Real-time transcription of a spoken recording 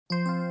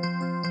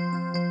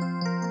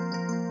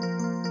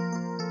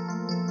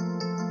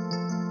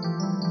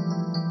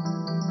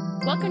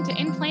Welcome to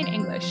In Plain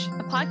English,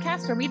 a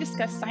podcast where we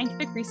discuss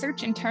scientific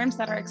research in terms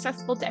that are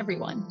accessible to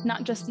everyone,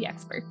 not just the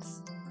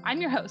experts.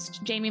 I'm your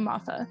host, Jamie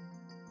Moffa.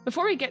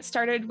 Before we get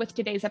started with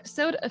today's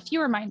episode, a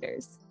few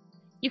reminders.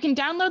 You can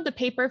download the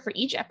paper for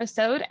each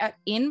episode at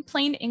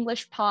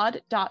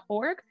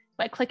inplainenglishpod.org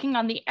by clicking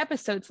on the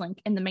episodes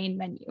link in the main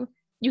menu.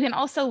 You can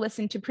also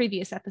listen to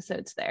previous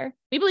episodes there.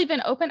 We believe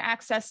in open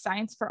access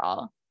science for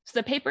all, so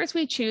the papers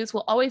we choose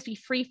will always be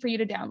free for you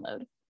to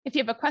download. If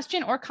you have a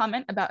question or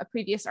comment about a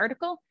previous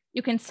article,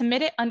 you can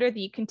submit it under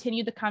the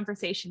Continue the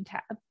Conversation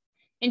tab.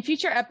 In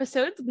future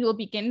episodes, we will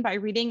begin by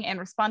reading and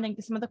responding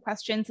to some of the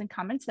questions and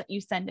comments that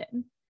you send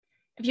in.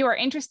 If you are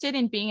interested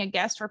in being a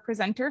guest or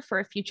presenter for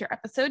a future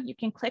episode, you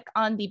can click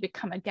on the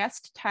Become a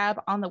Guest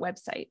tab on the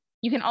website.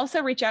 You can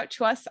also reach out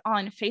to us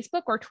on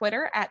Facebook or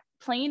Twitter at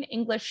Plain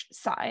English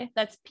Sci.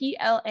 That's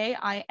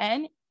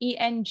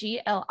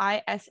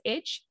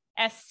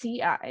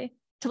PLAINENGLISHSCI.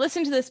 To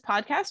listen to this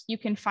podcast, you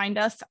can find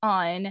us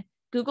on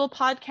Google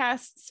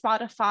Podcasts,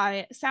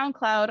 Spotify,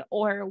 SoundCloud,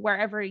 or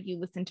wherever you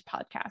listen to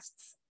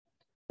podcasts.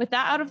 With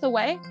that out of the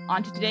way,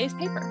 on to today's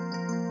paper.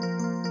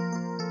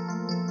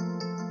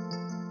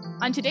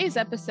 On today's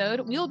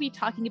episode, we will be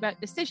talking about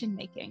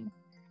decision-making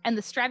and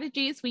the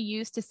strategies we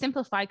use to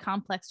simplify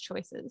complex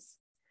choices.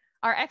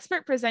 Our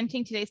expert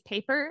presenting today's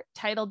paper,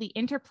 titled The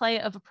Interplay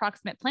of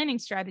Approximate Planning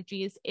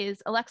Strategies,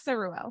 is Alexa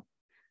Ruel.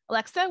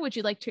 Alexa, would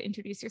you like to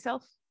introduce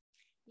yourself?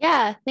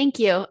 Yeah, thank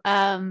you.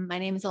 My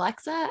name is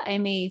Alexa.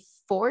 I'm a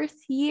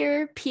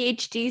fourth-year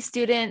PhD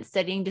student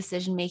studying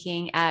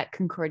decision-making at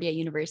Concordia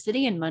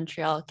University in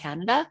Montreal,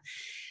 Canada.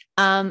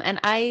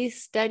 And I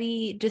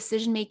study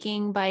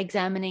decision-making by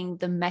examining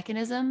the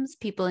mechanisms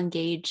people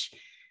engage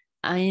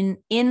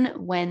in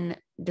when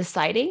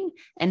deciding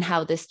and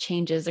how this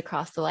changes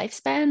across the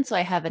lifespan. So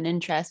I have an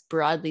interest,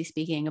 broadly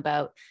speaking,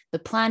 about the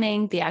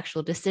planning, the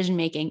actual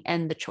decision-making,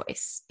 and the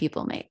choice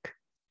people make.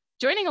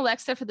 Joining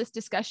Alexa for this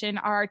discussion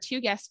are our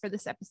two guests for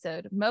this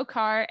episode, Mo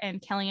Carr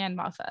and Kellyanne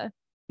Moffa.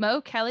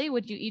 Mo, Kelly,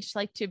 would you each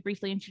like to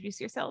briefly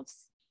introduce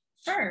yourselves?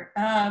 Sure.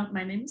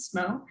 My name is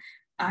Mo.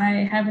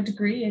 I have a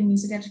degree in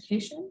music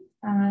education.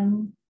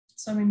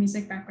 So I'm a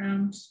music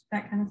background,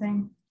 that kind of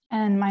thing.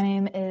 And my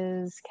name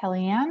is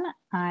Kellyanne.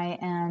 I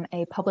am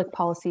a public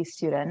policy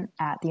student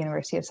at the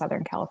University of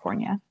Southern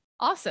California.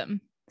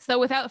 Awesome. So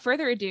without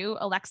further ado,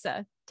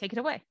 Alexa, take it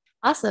away.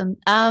 Awesome.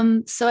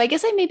 So I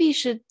guess I maybe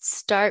should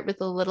start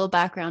with a little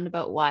background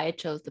about why I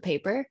chose the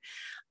paper.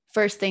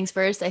 First things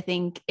first, I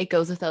think it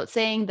goes without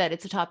saying that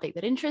it's a topic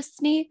that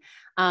interests me.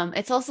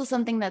 It's also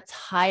something that's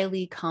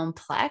highly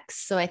complex.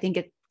 So I think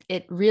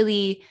it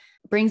really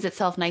brings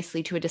itself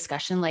nicely to a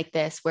discussion like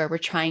this, where we're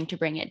trying to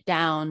bring it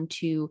down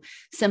to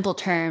simple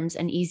terms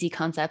and easy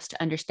concepts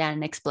to understand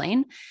and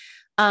explain.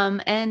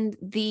 And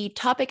the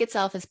topic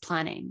itself is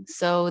planning.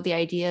 So the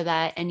idea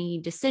that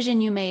any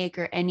decision you make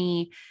or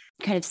any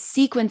kind of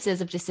sequences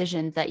of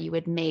decisions that you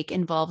would make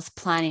involves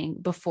planning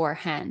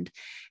beforehand.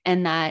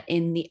 And that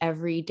in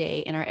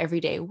our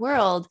everyday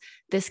world,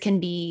 this can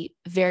be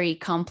very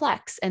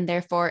complex and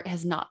therefore it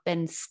has not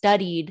been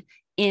studied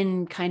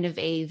in kind of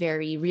a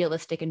very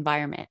realistic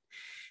environment.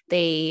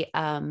 They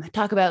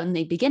talk about in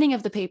the beginning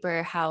of the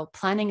paper how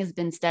planning has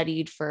been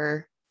studied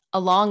for a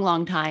long,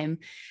 long time,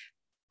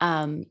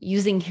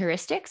 using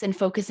heuristics and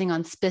focusing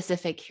on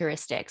specific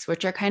heuristics,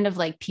 which are kind of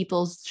like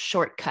people's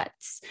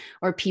shortcuts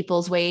or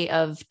people's way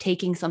of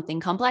taking something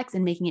complex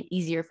and making it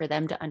easier for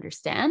them to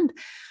understand.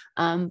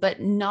 But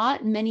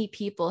not many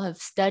people have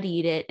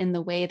studied it in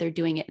the way they're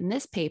doing it in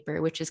this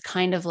paper, which is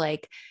kind of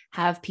like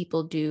have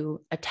people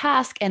do a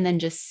task and then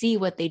just see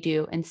what they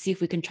do and see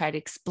if we can try to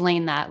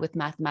explain that with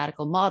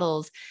mathematical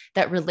models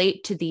that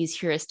relate to these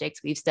heuristics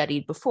we've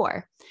studied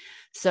before.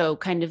 So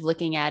kind of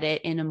looking at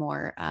it in a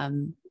more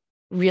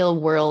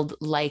real world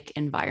like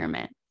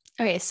environment.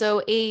 Okay,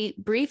 so a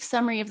brief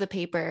summary of the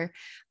paper.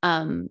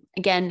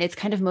 Again, it's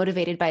kind of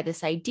motivated by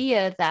this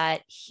idea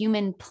that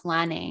human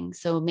planning,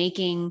 so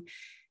making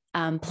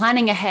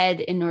planning ahead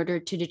in order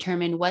to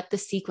determine what the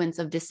sequence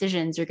of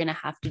decisions you're going to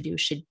have to do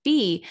should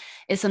be,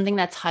 is something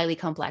that's highly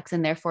complex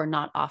and therefore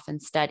not often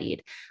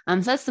studied. So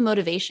that's the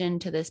motivation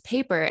to this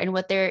paper. And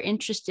what they're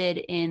interested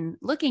in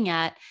looking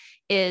at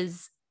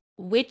is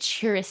which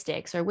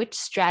heuristics or which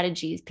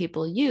strategies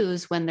people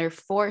use when they're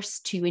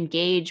forced to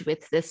engage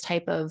with this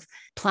type of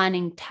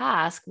planning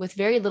task with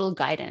very little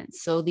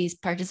guidance. So these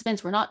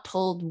participants were not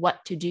told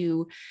what to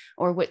do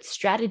or what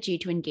strategy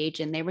to engage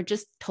in. They were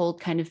just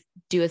told kind of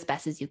do as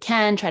best as you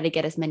can, try to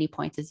get as many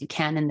points as you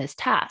can in this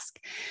task.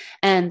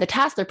 And the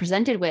task they're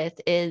presented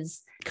with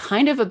is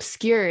kind of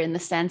obscure in the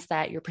sense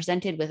that you're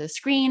presented with a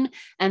screen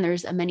and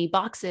there's many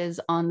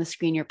boxes on the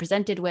screen you're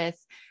presented with,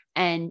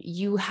 and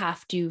you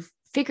have to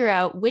figure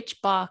out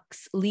which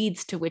box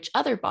leads to which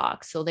other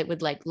box. So they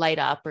would like light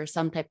up or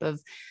some type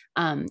of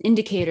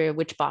indicator of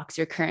which box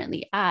you're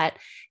currently at.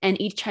 And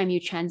each time you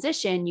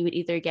transition, you would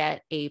either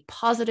get a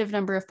positive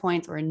number of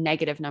points or a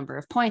negative number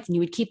of points. And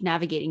you would keep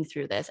navigating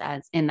through this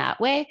as in that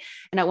way.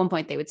 And at one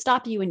point they would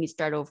stop you and you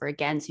start over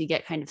again. So you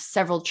get kind of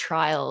several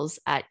trials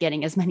at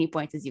getting as many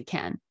points as you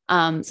can.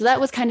 So that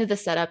was kind of the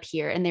setup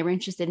here. And they were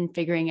interested in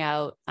figuring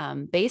out,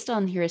 based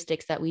on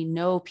heuristics that we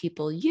know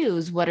people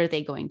use, what are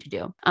they going to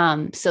do?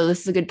 So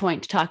this is a good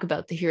point to talk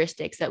about the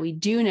heuristics that we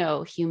do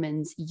know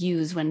humans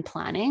use when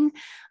planning.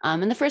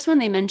 And the first one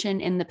they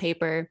mentioned in the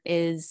paper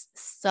is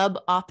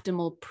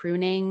suboptimal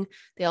pruning.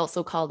 They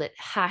also called it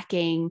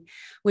hacking,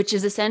 which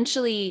is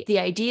essentially the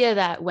idea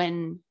that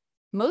when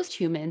most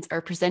humans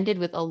are presented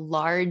with a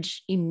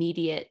large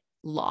immediate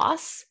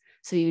loss,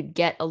 so you'd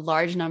get a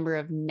large number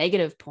of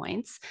negative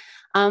points,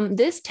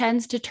 this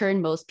tends to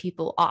turn most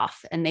people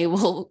off, and they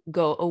will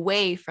go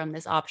away from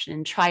this option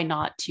and try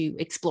not to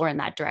explore in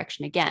that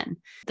direction again.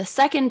 The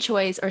second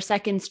choice, or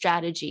second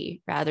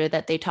strategy rather,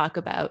 that they talk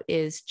about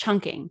is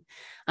chunking.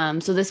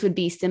 So this would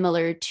be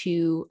similar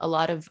to a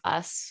lot of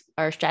us,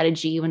 our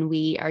strategy when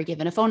we are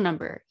given a phone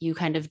number. You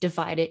kind of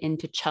divide it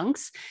into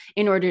chunks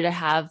in order to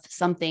have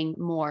something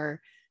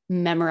more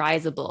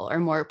memorizable or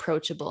more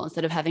approachable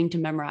instead of having to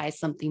memorize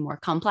something more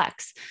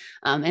complex.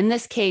 In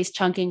this case,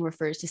 chunking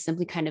refers to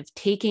simply kind of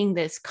taking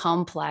this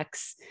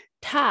complex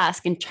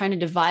task and trying to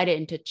divide it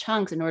into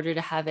chunks in order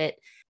to have it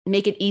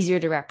make it easier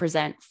to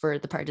represent for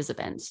the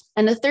participants.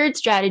 And the third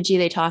strategy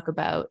they talk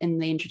about in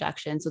the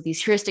introduction, so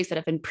these heuristics that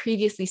have been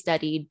previously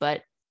studied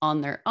but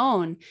on their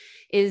own,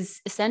 is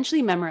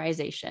essentially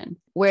memorization,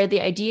 where the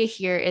idea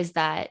here is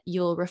that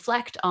you'll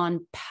reflect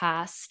on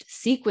past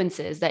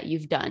sequences that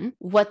you've done,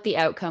 what the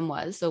outcome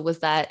was. So was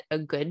that a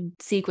good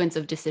sequence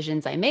of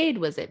decisions I made?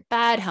 Was it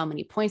bad? How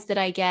many points did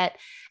I get?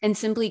 And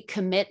simply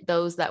commit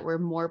those that were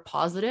more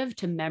positive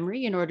to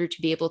memory in order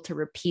to be able to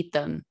repeat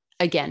them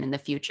again in the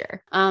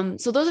future.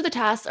 So those are the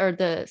tasks, or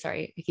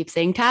I keep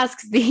saying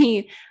tasks,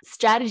 the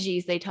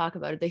strategies they talk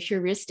about, the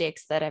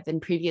heuristics that have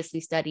been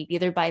previously studied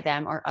either by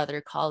them or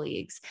other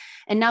colleagues.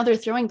 And now they're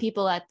throwing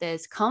people at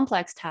this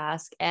complex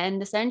task,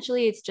 and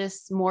essentially it's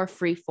just more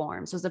free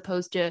form. So as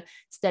opposed to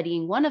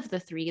studying one of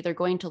the three, they're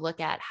going to look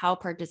at how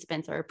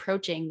participants are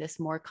approaching this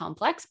more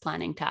complex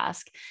planning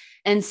task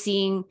and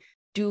seeing,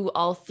 do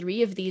all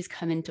three of these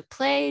come into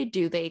play?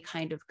 Do they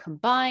kind of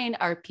combine?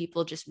 Are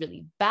people just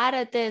really bad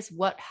at this?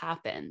 What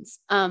happens?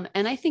 And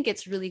I think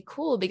it's really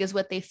cool because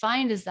what they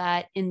find is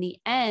that in the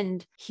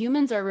end,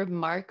 humans are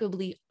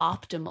remarkably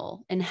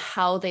optimal in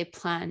how they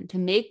plan to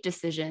make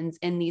decisions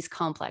in these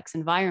complex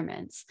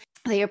environments.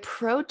 They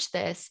approach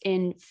this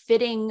in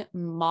fitting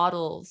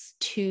models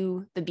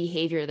to the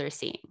behavior they're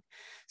seeing.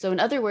 So in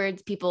other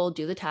words, people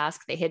do the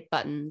task, they hit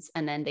buttons,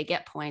 and then they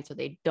get points, or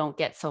they don't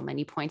get so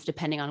many points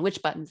depending on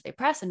which buttons they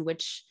press and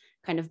which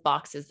kind of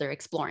boxes they're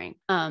exploring.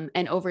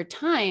 And over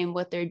time,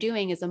 what they're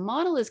doing is a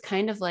model is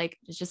kind of like,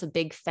 it's just a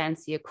big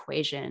fancy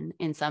equation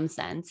in some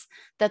sense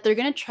that they're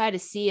going to try to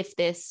see if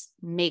this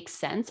makes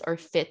sense or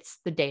fits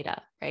the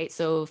data, right?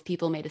 So if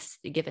people made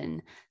a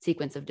given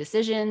sequence of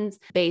decisions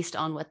based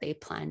on what they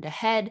planned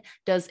ahead,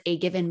 does a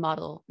given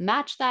model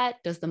match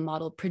that? Does the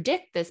model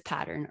predict this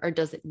pattern, or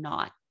does it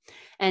not?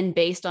 And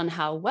based on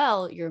how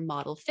well your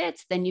model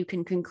fits, then you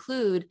can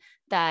conclude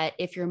that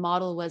if your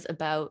model was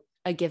about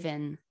a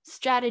given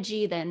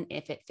strategy, then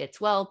if it fits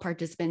well,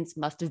 participants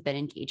must have been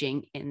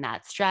engaging in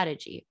that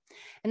strategy.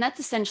 And that's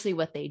essentially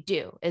what they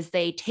do, is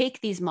they take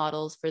these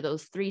models for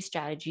those three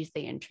strategies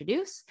they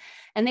introduce,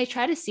 and they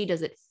try to see,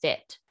 does it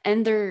fit?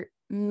 And their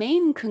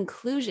main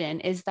conclusion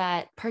is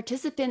that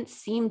participants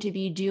seem to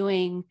be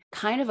doing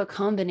kind of a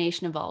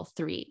combination of all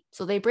three.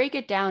 So they break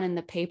it down in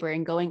the paper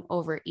and going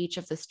over each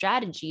of the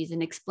strategies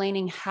and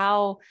explaining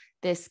how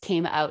this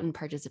came out in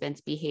participants'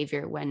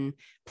 behavior when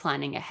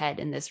planning ahead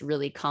in this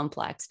really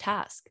complex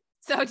task.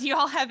 So do you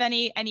all have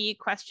any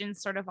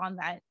questions sort of on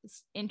that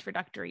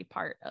introductory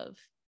part of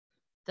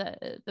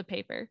the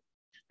paper?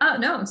 Oh,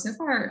 no, so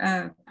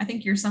far, I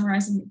think you're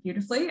summarizing it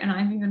beautifully, and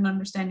I'm even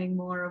understanding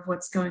more of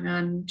what's going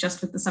on just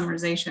with the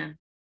summarization.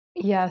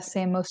 Yeah,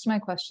 same. Most of my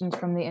questions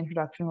from the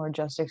introduction were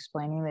just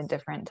explaining the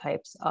different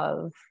types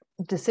of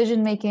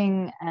decision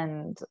making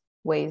and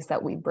ways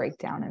that we break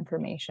down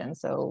information.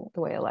 So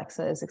the way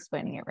Alexa is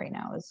explaining it right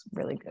now is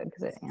really good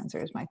because it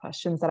answers my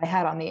questions that I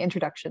had on the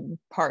introduction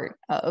part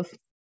of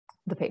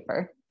the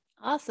paper.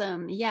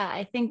 Awesome. Yeah,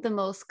 I think the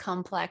most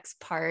complex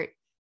part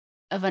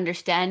of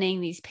understanding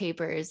these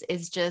papers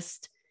is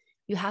just,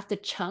 you have to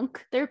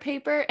chunk their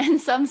paper in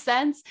some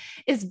sense,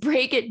 is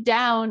break it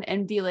down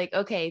and be like,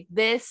 okay,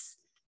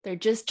 they're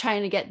just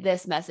trying to get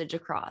this message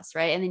across,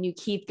 right? And then you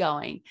keep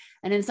going.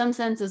 And in some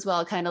sense as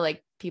well, kind of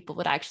like people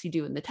would actually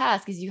do in the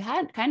task, is you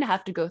kind of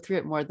have to go through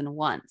it more than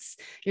once.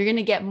 You're going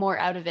to get more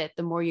out of it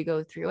the more you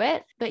go through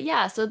it. But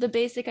yeah, so the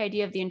basic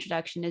idea of the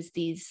introduction is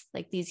these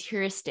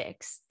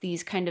heuristics,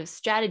 these kind of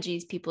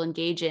strategies people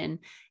engage in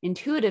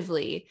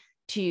intuitively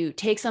to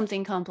take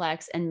something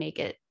complex and make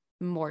it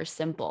more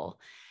simple.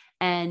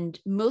 And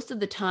most of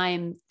the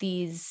time,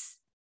 these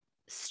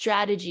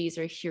strategies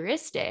or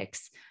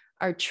heuristics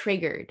are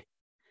triggered.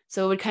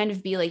 So it would kind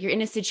of be like you're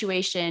in a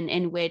situation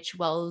in which,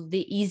 well,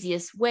 the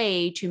easiest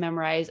way to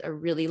memorize a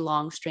really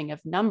long string of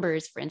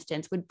numbers, for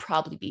instance, would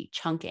probably be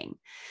chunking.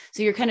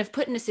 So you're kind of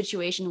put in a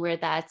situation where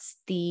that's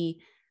the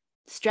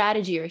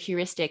strategy or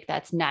heuristic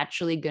that's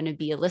naturally going to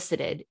be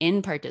elicited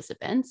in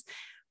participants.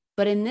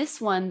 But in this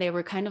one, they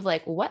were kind of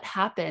like, what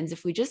happens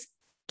if we just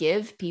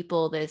give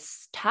people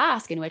this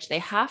task in which they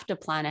have to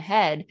plan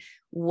ahead?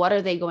 What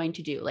are they going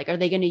to do? Like, are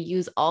they going to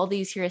use all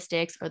these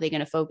heuristics? Are they going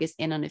to focus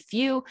in on a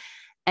few?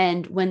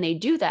 And when they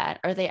do that,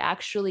 are they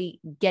actually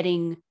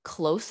getting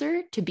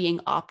closer to being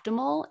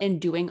optimal in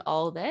doing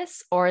all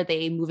this? Or are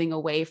they moving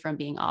away from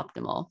being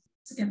optimal?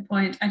 That's a good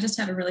point. I just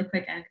had a really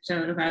quick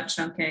anecdote about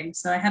chunking.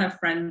 So I had a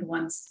friend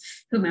once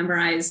who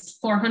memorized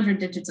 400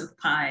 digits of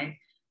pi,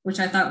 which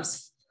I thought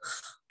was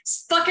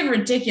fucking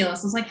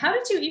ridiculous. I was like, how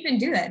did you even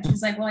do that?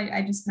 She's like, well,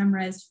 I just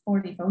memorized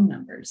 40 phone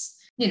numbers,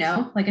 you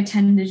know, like a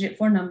 10-digit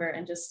phone number,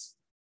 and just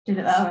did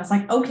it. I was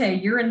like, okay,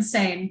 you're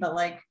insane, but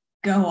like,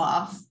 go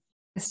off.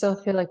 I still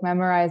feel like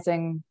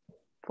memorizing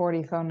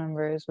 40 phone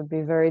numbers would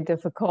be very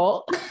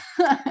difficult.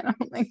 I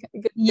don't think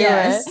I could do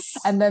it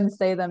and then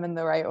say them in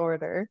the right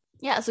order.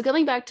 Yeah. So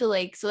coming back to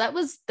like, so that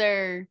was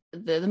the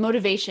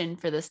motivation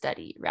for the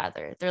study,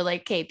 rather. They're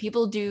like, okay,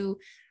 people do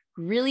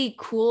really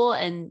cool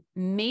and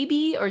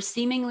maybe or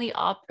seemingly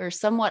or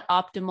somewhat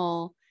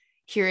optimal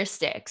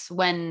heuristics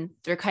when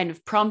they're kind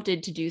of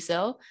prompted to do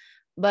so.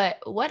 But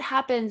what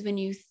happens when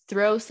you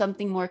throw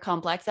something more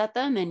complex at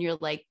them and you're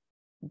like,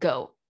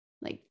 go?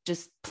 Like,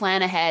 just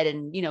plan ahead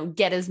and, you know,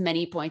 get as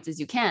many points as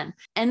you can.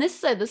 And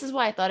this is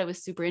why I thought it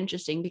was super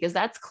interesting, because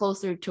that's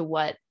closer to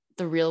what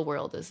the real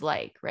world is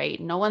like, right?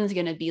 No one's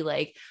going to be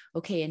like,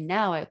 okay, and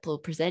now I will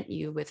present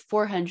you with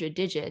 400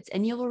 digits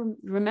and you'll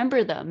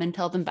remember them and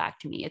tell them back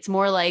to me. It's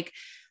more like,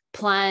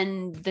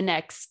 plan the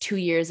next 2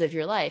 years of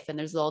your life. And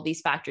there's all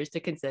these factors to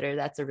consider.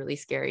 That's a really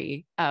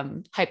scary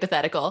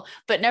hypothetical,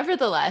 but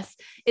nevertheless,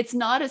 it's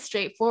not as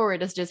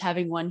straightforward as just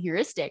having one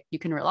heuristic you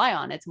can rely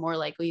on. It's more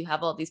like, well, you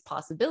have all these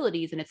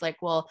possibilities. And it's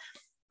like, well,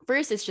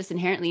 first, it's just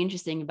inherently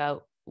interesting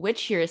about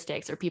which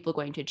heuristics are people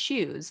going to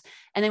choose.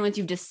 And then once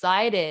you've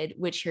decided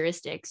which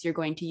heuristics you're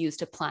going to use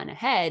to plan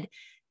ahead,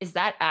 is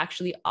that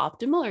actually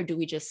optimal, or do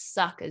we just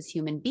suck as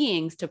human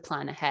beings to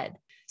plan ahead?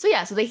 So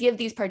yeah, so they give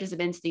these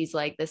participants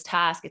this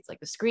task. It's like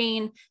a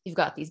screen. You've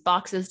got these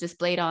boxes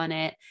displayed on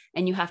it,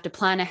 and you have to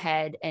plan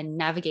ahead and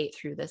navigate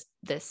through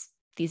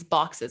these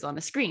boxes on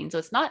the screen. So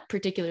it's not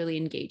particularly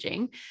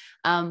engaging,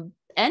 and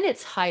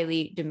it's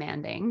highly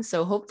demanding.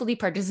 So hopefully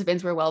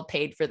participants were well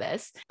paid for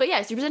this. But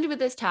yes, you're presented with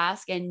this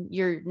task and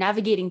you're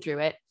navigating through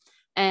it.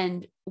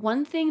 And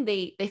one thing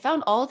they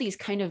found all these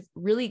kind of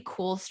really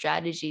cool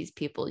strategies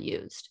people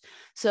used.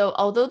 So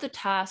although the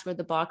task where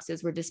the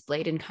boxes were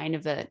displayed in kind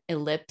of an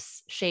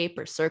ellipse shape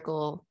or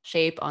circle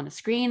shape on a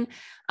screen,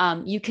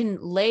 you can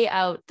lay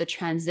out the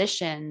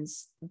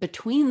transitions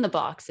between the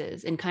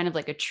boxes in kind of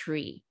like a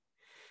tree.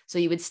 So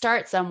you would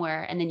start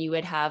somewhere, and then you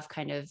would have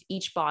kind of,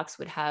 each box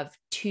would have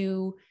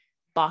 2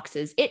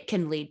 boxes it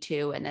can lead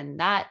to. And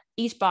then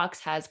each box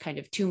has kind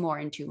of 2 more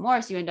and 2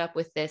 more. So you end up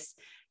with this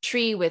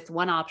tree with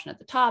one option at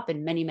the top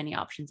and many, many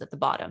options at the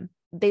bottom.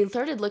 They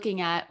started looking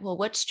at, well,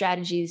 what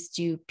strategies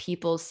do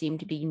people seem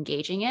to be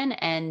engaging in?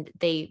 And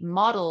they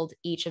modeled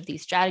each of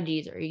these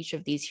strategies or each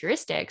of these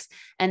heuristics,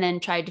 and then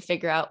tried to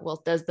figure out,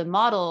 well, does the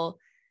model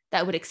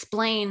that would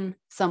explain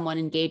someone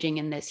engaging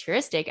in this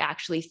heuristic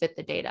actually fit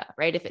the data,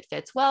 right? If it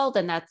fits well,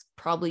 then that's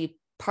probably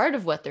part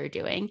of what they're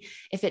doing.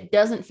 If it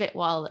doesn't fit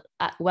well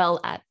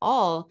at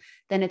all,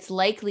 then it's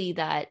likely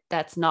that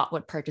that's not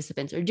what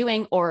participants are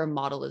doing, or a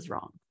model is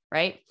wrong.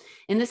 Right?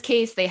 In this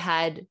case, they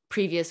had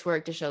previous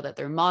work to show that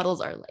their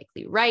models are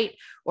likely right,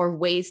 or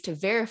ways to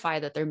verify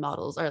that their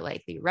models are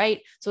likely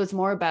right. So it's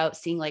more about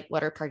seeing, like,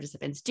 what are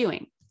participants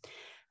doing?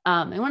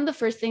 And one of the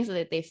first things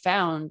that they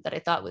found that I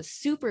thought was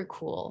super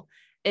cool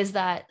is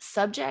that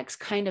subjects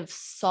kind of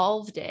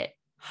solved it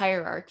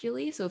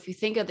hierarchically. So if you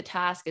think of the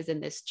task as in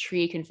this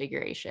tree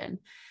configuration,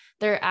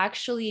 they're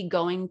actually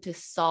going to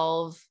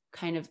solve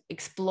kind of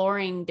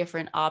exploring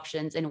different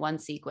options in one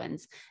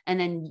sequence, and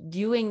then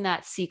doing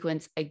that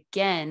sequence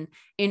again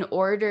in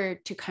order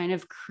to kind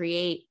of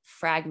create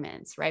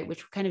fragments, right?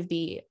 Which would kind of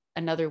be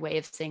another way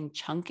of saying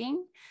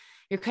chunking.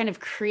 You're kind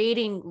of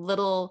creating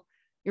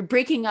you're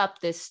breaking up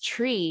this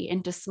tree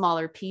into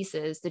smaller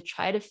pieces to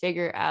try to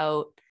figure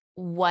out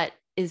what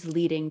is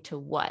leading to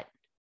what,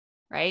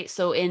 right?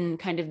 So in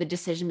kind of the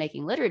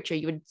decision-making literature,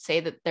 you would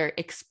say that they're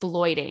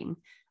exploiting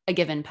a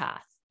given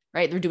path,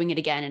 right? They're doing it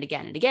again and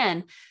again and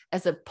again,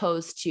 as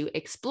opposed to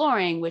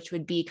exploring, which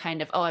would be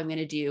kind of, oh, I'm going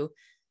to do,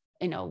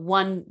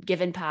 one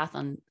given path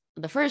on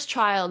the first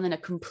trial and then a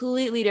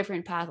completely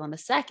different path on the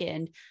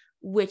second,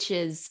 which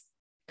is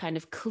kind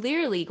of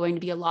clearly going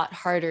to be a lot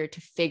harder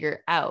to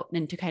figure out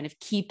and to kind of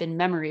keep in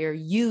memory or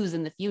use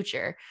in the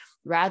future,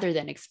 rather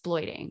than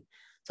exploiting.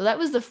 So that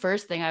was the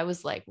first thing I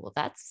was like, well,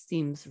 that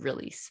seems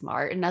really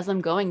smart. And as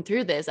I'm going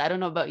through this, I don't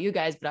know about you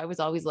guys, but I was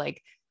always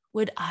like,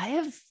 would I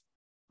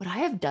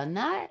have done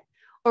that?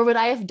 Or would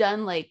I have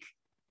done like,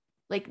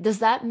 does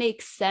that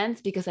make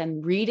sense because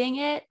I'm reading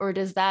it? Or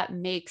does that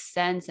make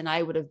sense and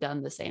I would have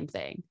done the same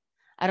thing?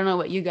 I don't know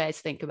what you guys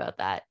think about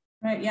that.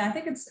 Right. Yeah, I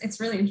think it's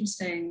really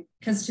interesting,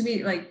 because to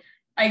me, like,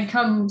 I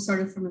come sort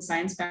of from a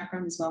science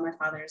background as well. My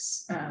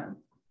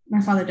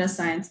father does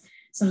science.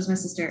 So does my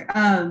sister.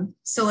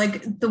 So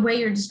like the way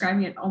you're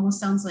describing it almost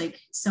sounds like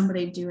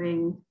somebody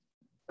doing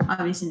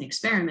obviously an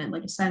experiment,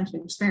 like a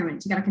scientific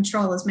experiment. You got to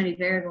control as many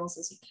variables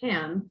as you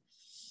can,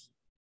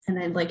 and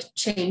then like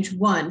change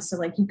one. So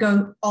like you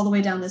go all the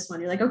way down this one.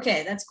 You're like,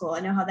 okay, that's cool. I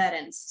know how that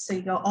ends. So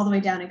you go all the way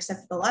down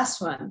except for the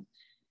last one.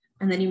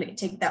 And then you may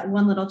take that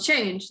one little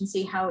change and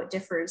see how it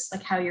differs,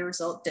 like how your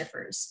result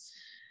differs.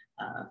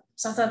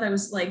 So I thought that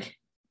was like,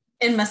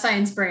 in my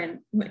science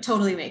brain, it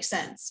totally makes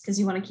sense, because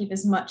you want to keep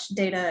as much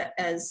data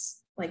as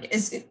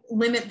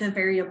limit the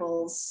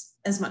variables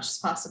as much as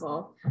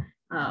possible,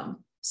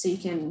 so you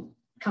can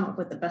come up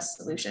with the best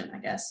solution, I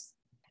guess.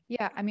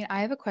 Yeah, I mean,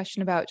 I have a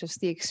question about just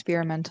the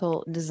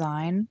experimental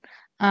design.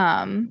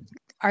 Can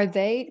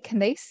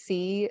they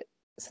see,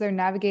 so they're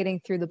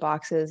navigating through the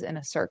boxes in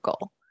a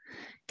circle.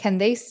 Can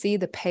they see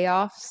the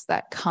payoffs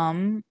that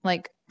come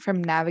like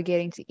from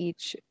navigating to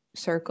each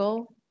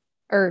circle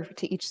or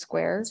to each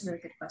square? That's a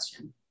really good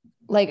question.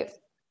 Like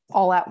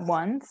all at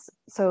once?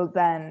 So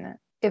then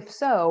if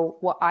so,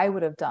 what I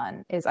would have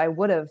done is I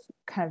would have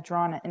kind of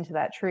drawn it into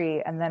that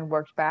tree and then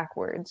worked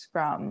backwards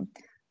from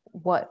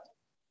what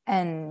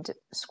end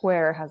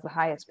square has the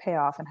highest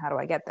payoff and how do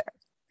I get there.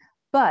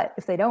 But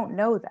if they don't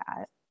know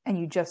that, and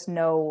you just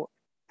know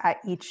at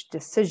each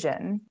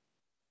decision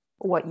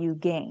what you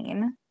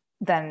gain,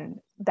 then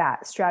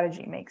that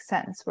strategy makes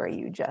sense, where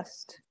you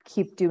just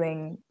keep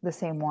doing the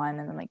same one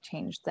and then like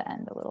change the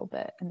end a little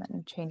bit and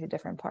then change a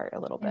different part a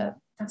little bit.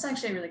 That's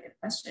actually a really good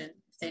question,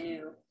 if they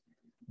knew.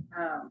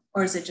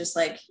 Or is it just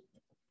like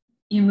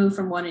you move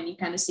from one and you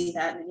kind of see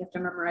that and then you have to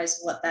memorize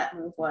what that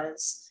move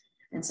was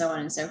and so on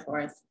and so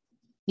forth?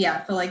 Yeah,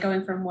 I feel like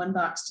going from one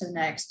box to the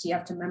next, do you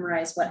have to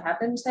memorize what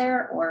happened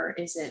there, or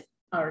is it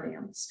already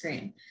on the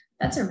screen?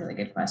 That's a really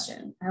good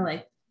question.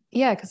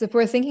 Yeah, because if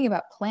we're thinking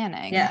about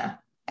planning, yeah,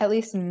 at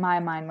least in my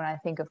mind, when I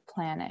think of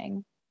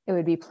planning, it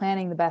would be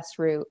planning the best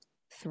route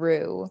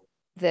through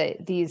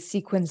these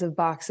sequence of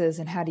boxes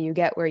and how do you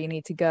get where you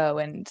need to go.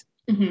 And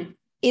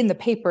in the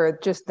paper,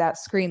 just that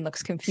screen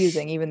looks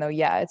confusing, even though,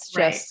 yeah, it's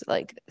just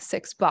like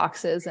 6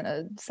 boxes in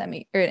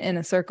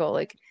a circle.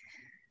 Like,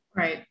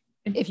 right.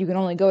 If you can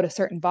only go to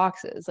certain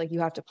boxes, like you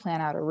have to plan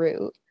out a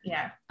route.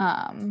 Yeah.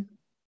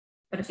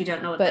 But if you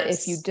don't know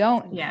if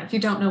you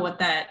don't know what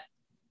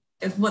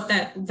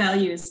that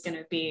value is going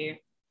to be,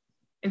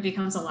 it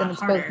becomes a lot harder.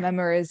 Then it's both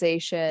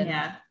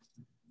memorization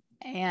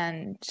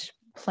and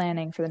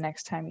planning for the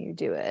next time you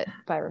do it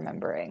by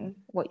remembering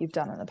what you've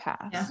done in the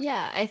past.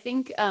 Yeah, I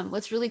think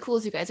what's really cool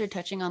is you guys are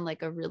touching on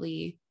like I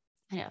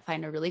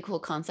find a really cool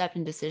concept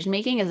in decision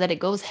making, is that it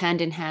goes hand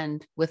in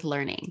hand with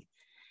learning.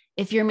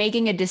 If you're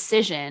making a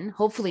decision,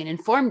 hopefully an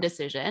informed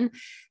decision,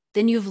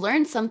 then you've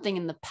learned something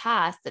in the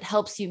past that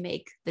helps you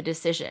make the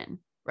decision,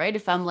 right?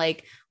 If I'm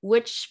like,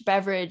 which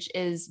beverage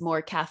is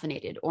more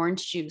caffeinated,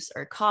 orange juice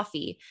or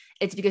coffee?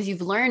 It's because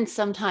you've learned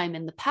sometime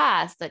in the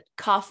past that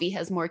coffee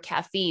has more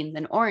caffeine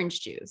than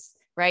orange juice,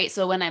 right?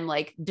 So when I'm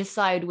like,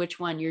 decide which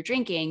one you're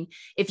drinking,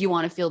 if you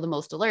want to feel the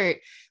most alert,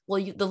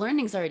 well, the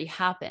learning's already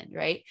happened,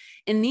 right?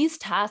 In these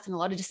tasks and a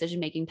lot of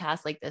decision-making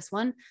tasks like this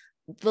one,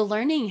 the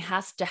learning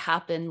has to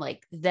happen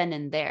like then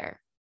and there.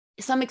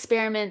 Some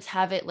experiments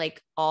have it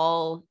like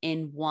all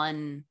in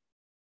one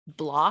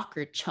block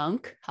or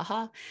chunk,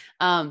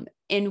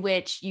 in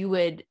which you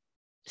would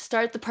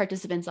start the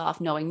participants off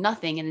knowing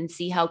nothing and then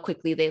see how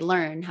quickly they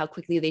learn, how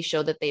quickly they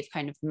show that they've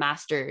kind of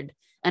mastered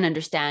an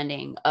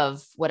understanding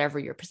of whatever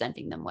you're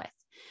presenting them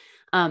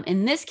with.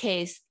 In this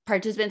case,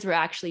 participants were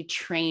actually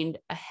trained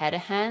ahead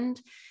of hand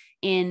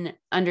in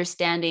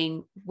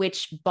understanding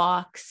which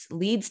box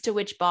leads to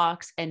which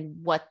box and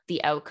what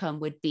the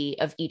outcome would be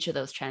of each of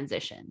those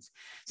transitions.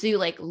 So you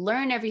like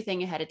learn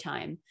everything ahead of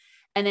time.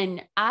 And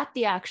then at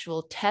the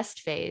actual test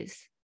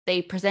phase,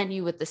 they present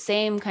you with the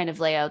same kind of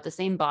layout, the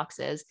same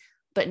boxes,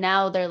 but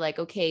now they're like,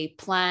 okay,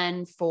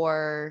 plan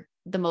for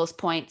the most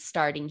points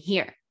starting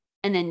here.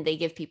 And then they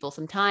give people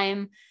some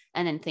time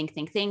and then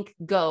think,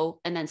 go,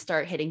 and then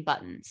start hitting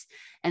buttons.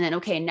 And then,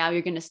 okay, now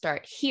you're going to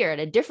start here at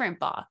a different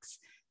box.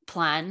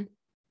 Plan,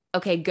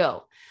 okay,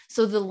 go.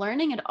 So the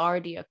learning had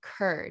already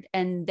occurred.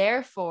 And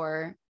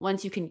therefore,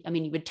 once you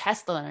would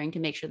test the learning to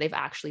make sure they've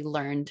actually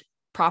learned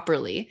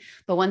properly.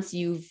 But once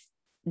you've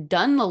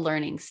done the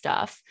learning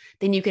stuff,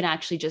 then you can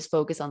actually just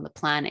focus on the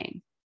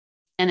planning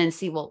and then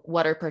see, well,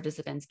 what are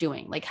participants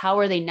doing? Like, how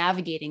are they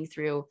navigating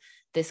through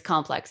this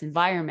complex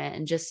environment?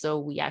 And just so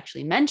we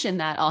actually mention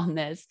that on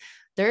this,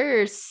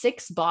 there are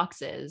 6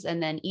 boxes,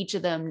 and then each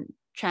of them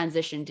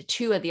transition to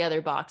 2 of the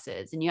other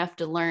boxes. And you have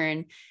to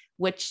learn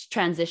which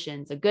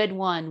transition's a good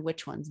one,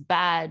 which one's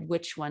bad,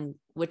 which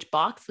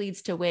box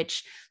leads to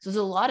which. So there's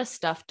a lot of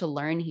stuff to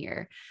learn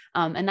here.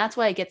 And that's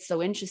why it gets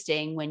so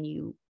interesting when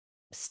you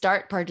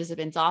start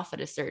participants off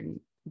at a certain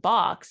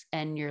box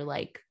and you're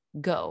like,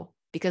 go,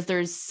 because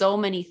there's so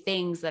many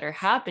things that are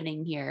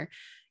happening here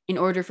in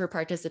order for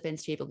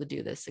participants to be able to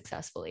do this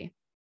successfully.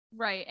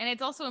 Right. And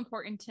it's also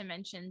important to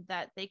mention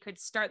that they could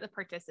start the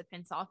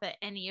participants off at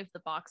any of the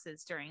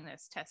boxes during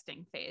this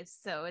testing phase.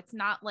 So it's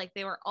not like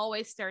they were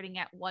always starting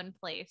at one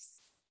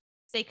place.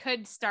 They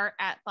could start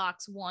at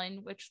box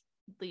 1, which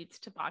leads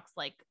to box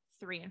like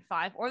 3 and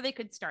 5, or they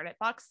could start at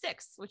box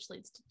 6, which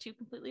leads to 2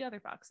 completely other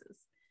boxes.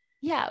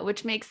 Yeah,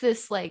 which makes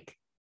this like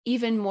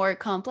even more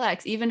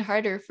complex, even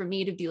harder for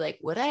me to be like,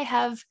 would I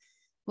have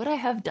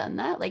done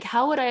that? Like,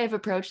 how would I have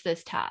approached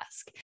this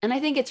task? And I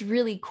think it's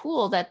really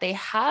cool that they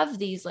have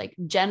these like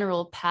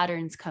general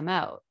patterns come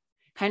out.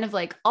 Kind of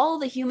like all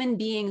the human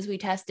beings we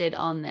tested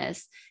on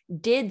this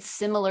did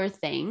similar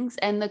things.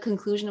 And the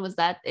conclusion was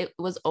that it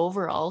was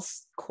overall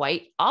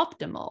quite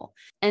optimal.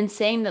 And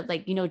saying that,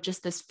 like,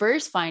 just this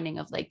first finding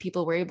of like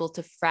people were able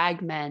to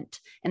fragment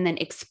and then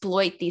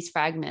exploit these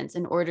fragments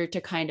in order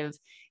to kind of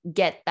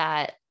get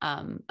that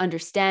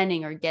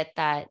understanding or get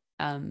that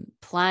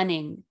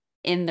planning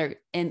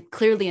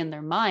clearly in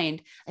their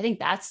mind. I think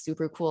that's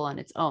super cool on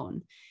its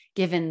own,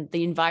 given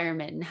the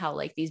environment and how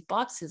like these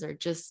boxes are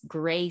just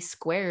gray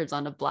squares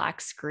on a black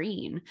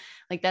screen.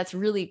 Like that's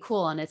really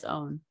cool on its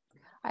own.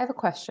 I have a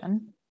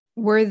question.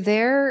 Were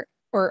there,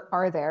 or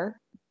are there,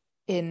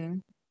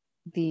 in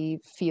the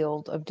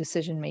field of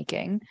decision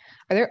making,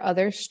 are there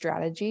other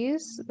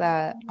strategies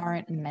that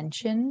aren't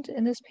mentioned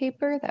in this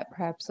paper that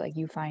perhaps like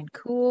you find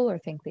cool or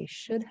think they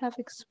should have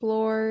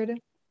explored?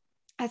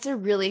 That's a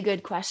really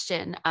good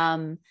question.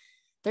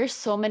 There's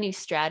so many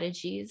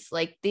strategies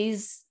like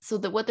these. So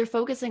that what they're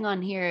focusing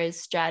on here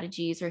is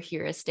strategies or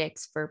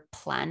heuristics for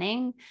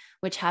planning,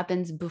 which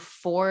happens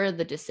before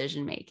the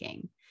decision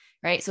making,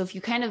 right? So if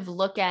you kind of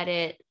look at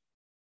it,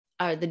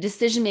 the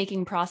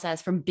decision-making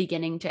process from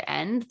beginning to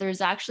end,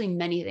 there's actually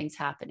many things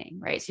happening,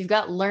 right? So you've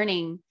got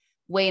learning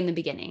way in the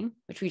beginning,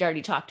 which we'd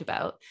already talked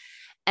about.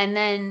 And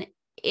then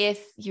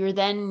if you're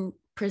then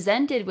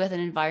presented with an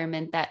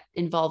environment that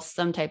involves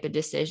some type of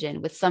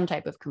decision with some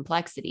type of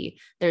complexity,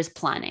 there's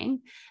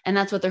planning. And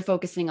that's what they're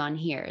focusing on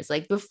here is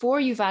like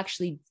before you've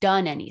actually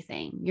done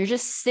anything, you're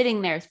just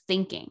sitting there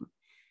thinking,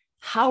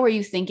 how are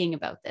you thinking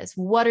about this?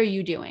 What are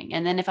you doing?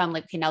 And then if I'm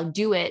like, okay, now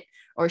do it,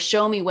 or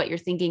show me what you're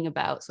thinking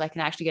about so I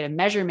can actually get a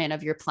measurement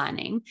of your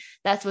planning.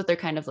 That's what they're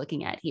kind of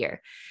looking at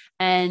here.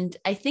 And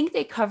I think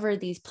they cover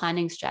these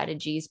planning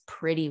strategies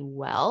pretty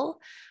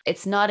well.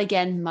 It's not,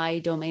 again, my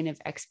domain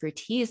of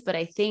expertise, but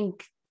I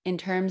think in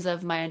terms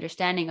of my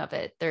understanding of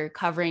it, they're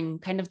covering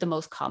kind of the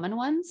most common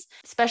ones,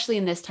 especially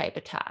in this type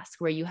of task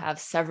where you have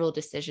several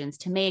decisions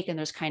to make and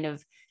there's kind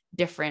of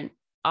different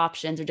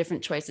options or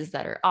different choices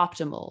that are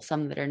optimal,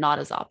 some that are not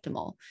as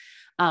optimal.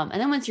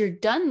 And then once you're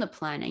done the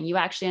planning, you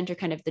actually enter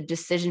kind of the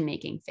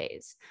decision-making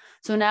phase.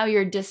 So now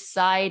you're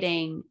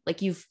deciding,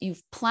 like you've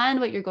planned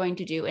what you're going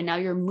to do, and now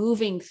you're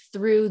moving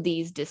through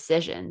these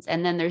decisions.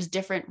 And then there's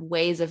different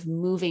ways of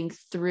moving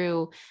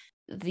through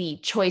the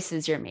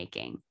choices you're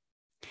making.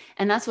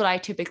 And that's what I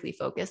typically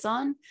focus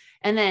on.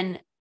 And then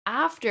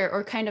after,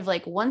 or kind of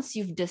like once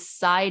you've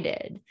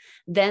decided,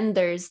 then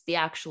there's the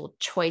actual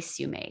choice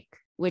you make,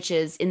 which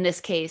is in this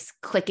case,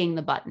 clicking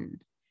the button.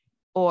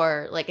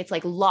 Or like, it's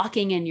like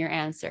locking in your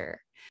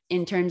answer.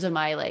 In terms of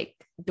my like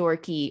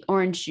dorky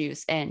orange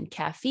juice and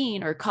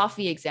caffeine or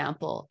coffee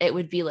example, it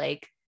would be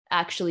like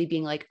actually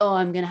being like, oh,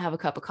 I'm going to have a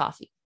cup of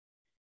coffee,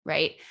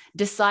 right?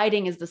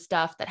 Deciding is the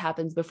stuff that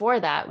happens before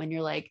that when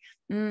you're like,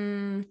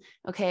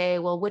 okay,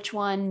 well, which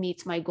one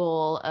meets my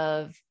goal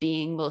of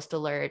being most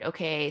alert?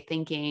 Okay,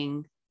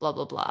 thinking, blah,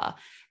 blah, blah.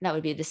 And that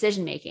would be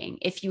decision making.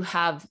 If you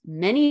have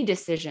many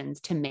decisions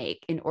to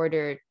make in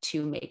order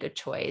to make a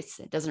choice,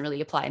 it doesn't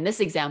really apply in this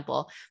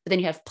example, but then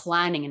you have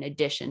planning in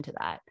addition to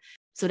that.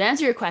 So to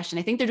answer your question,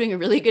 I think they're doing a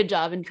really good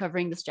job in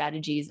covering the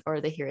strategies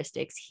or the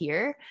heuristics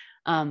here.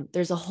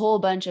 There's a whole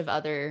bunch of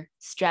other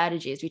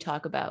strategies we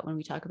talk about when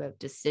we talk about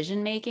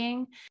decision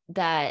making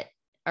that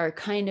are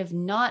kind of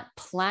not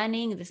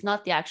planning. That's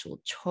not the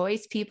actual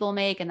choice people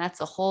make. And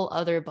that's a whole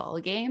other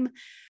ballgame.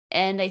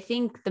 And I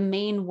think the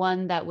main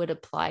one that would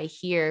apply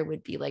here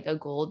would be like a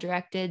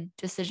goal-directed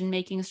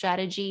decision-making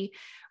strategy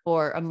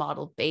or a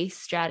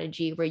model-based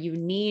strategy where you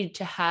need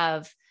to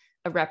have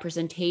a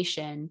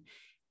representation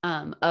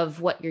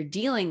of what you're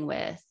dealing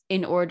with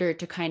in order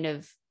to kind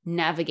of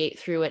navigate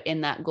through it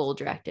in that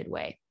goal-directed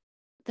way.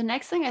 The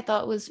next thing I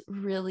thought was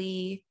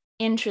really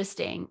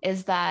interesting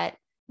is that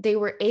they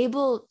were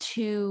able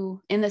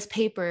to, in this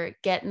paper,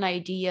 get an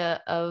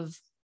idea of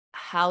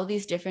how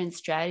these different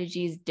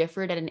strategies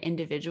differed at an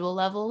individual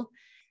level.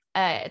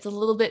 It's a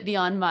little bit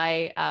beyond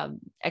my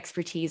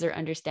expertise or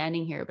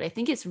understanding here, but I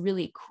think it's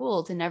really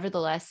cool to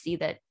nevertheless see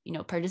that,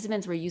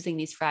 participants were using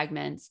these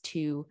fragments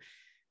to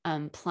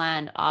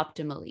plan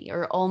optimally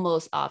or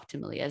almost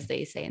optimally, as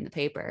they say in the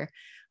paper.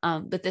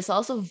 But this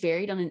also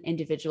varied on an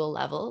individual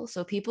level.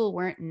 So people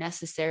weren't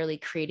necessarily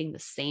creating the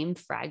same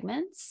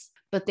fragments,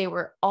 but they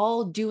were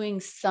all doing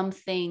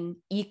something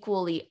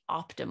equally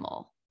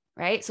optimal.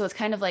 Right? So it's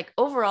kind of like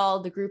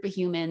overall, the group of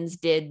humans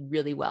did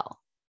really well.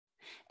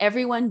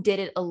 Everyone did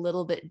it a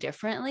little bit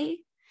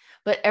differently,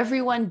 but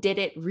everyone did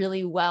it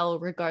really well,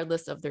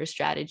 regardless of their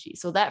strategy.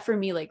 So that for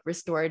me, like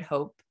restored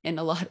hope in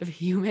a lot of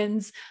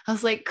humans. I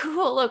was like,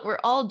 cool, look, we're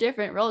all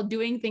different. We're all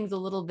doing things a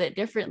little bit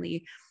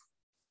differently,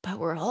 but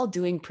we're all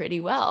doing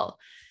pretty well.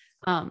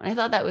 I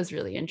thought that was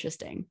really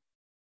interesting.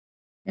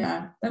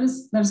 Yeah, that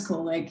was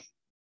cool. Like,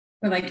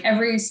 but like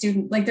every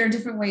student, like there are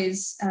different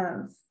ways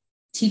of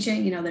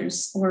teaching,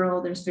 there's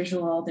oral, there's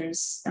visual,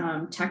 there's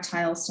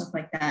tactile, stuff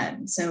like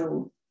that.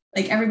 So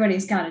like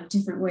everybody's got a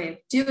different way of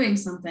doing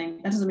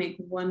something. That doesn't make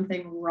one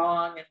thing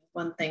wrong and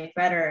one thing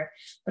better.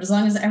 But as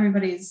long as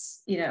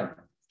everybody's,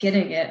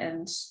 getting it,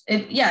 and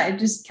it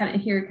just kind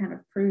of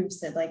proves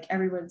that like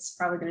everyone's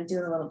probably going to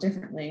do it a little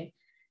differently.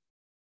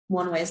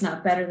 One way is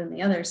not better than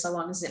the other, so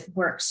long as it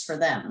works for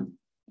them.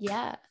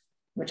 Yeah.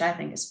 Which I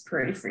think is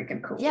pretty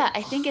freaking cool. Yeah,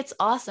 I think it's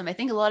awesome. I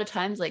think a lot of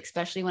times, like,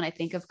 especially when I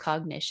think of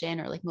cognition,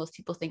 or like most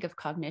people think of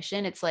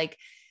cognition, it's like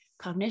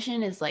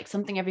cognition is like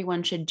something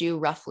everyone should do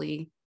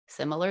roughly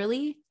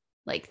similarly,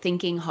 like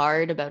thinking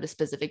hard about a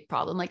specific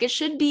problem. Like it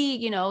should be,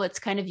 it's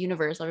kind of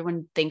universal.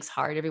 Everyone thinks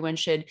hard. Everyone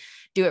should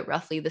do it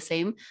roughly the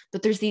same.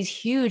 But there's these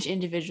huge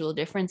individual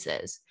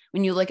differences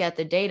when you look at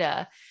the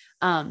data.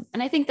 And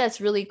I think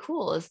that's really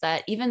cool, is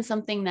that even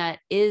something that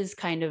is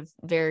kind of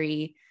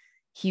very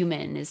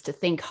human is to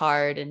think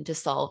hard and to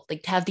solve,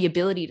 like to have the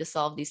ability to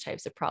solve these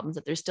types of problems,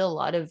 that there's still a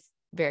lot of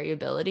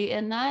variability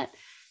in that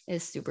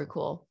is super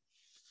cool.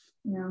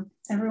 Yeah,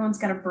 everyone's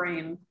got a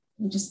brain.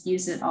 You just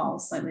use it all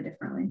slightly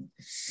differently.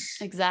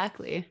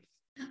 Exactly.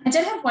 I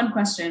did have one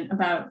question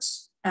about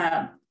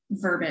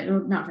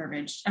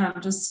verbiage,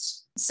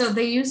 just so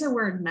they use the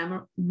word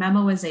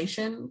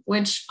memoization,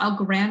 which I'll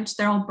grant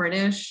they're all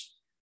British,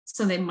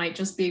 so they might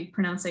just be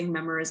pronouncing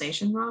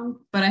memorization wrong,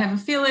 but I have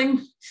a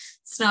feeling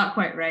it's not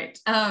quite right.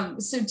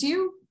 So do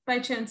you by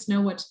chance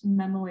know what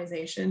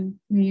memoization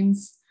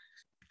means?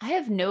 I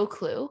have no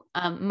clue.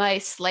 My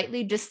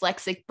slightly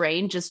dyslexic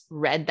brain just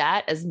read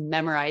that as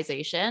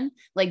memorization,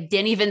 like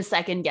didn't even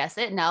second guess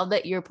it. Now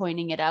that you're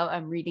pointing it out,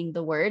 I'm reading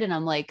the word and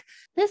I'm like,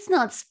 that's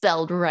not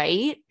spelled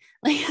right.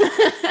 Like,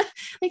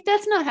 like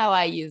that's not how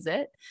I use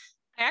it.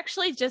 I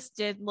actually just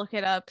did look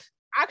it up.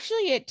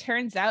 Actually, it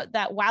turns out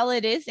that while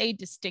it is a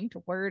distinct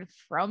word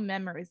from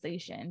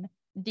memorization,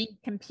 the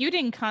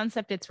computing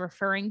concept it's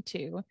referring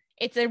to,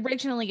 it's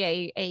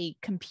originally a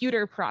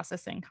computer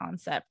processing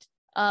concept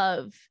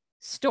of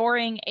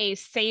storing a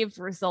saved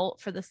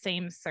result for the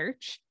same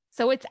search.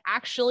 So it's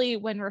actually,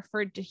 when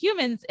referred to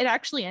humans, it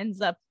actually ends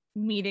up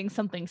meaning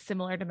something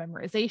similar to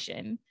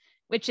memorization,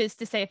 which is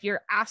to say, if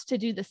you're asked to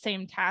do the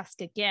same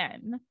task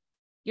again,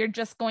 you're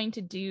just going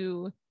to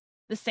do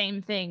the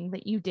same thing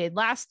that you did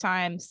last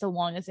time, so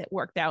long as it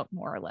worked out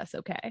more or less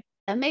okay.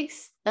 That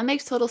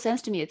makes total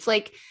sense to me. It's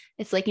like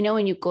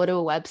when you go to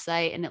a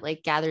website and it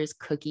like gathers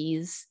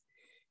cookies,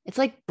 it's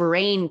like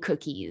brain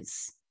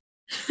cookies.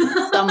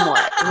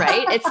 Somewhat,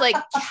 right? It's like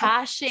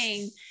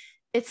caching.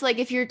 It's like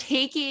if you're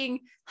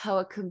taking how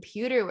a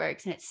computer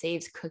works and it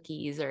saves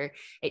cookies or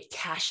it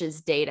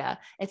caches data,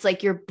 it's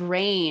like your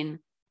brain,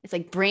 it's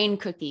like brain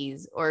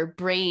cookies or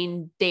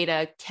brain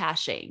data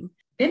caching.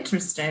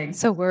 Interesting.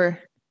 So we're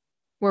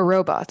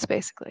robots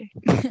basically.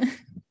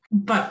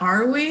 But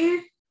are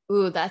we?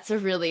 Ooh, that's a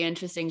really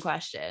interesting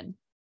question.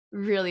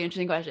 Really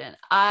interesting question.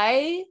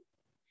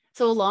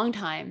 So a long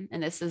time,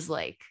 and this is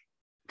like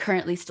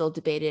currently still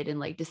debated in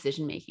like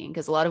decision making,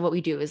 because a lot of what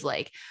we do is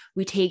like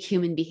we take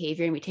human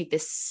behavior and we take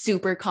this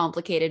super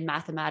complicated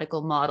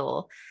mathematical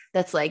model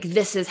that's like,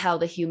 this is how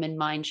the human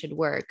mind should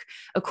work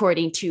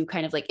according to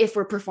kind of like, if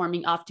we're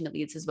performing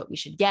optimally, this is what we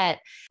should get.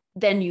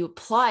 Then you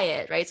apply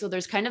it, right? So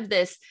there's kind of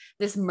this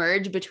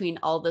merge between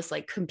all this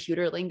like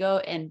computer lingo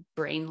and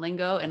brain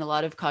lingo in a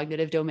lot of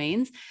cognitive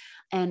domains.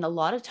 And a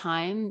lot of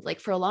time, like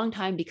for a long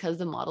time, because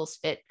the models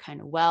fit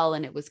kind of well,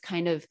 and it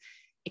kind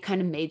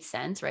of made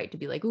sense, right? To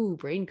be like, ooh,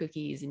 brain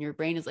cookies, and your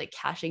brain is like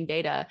caching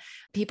data.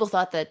 People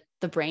thought that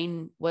the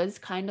brain was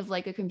kind of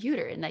like a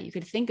computer and that you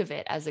could think of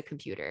it as a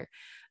computer.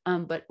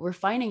 But we're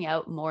finding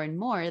out more and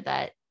more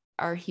that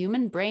our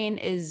human brain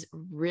is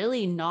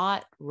really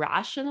not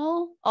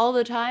rational all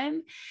the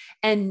time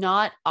and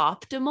not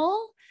optimal.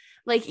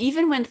 Like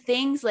even when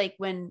things like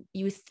when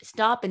you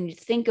stop and you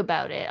think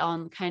about it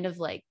on kind of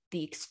like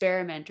the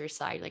experimenter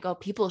side, like, oh,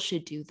 people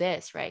should do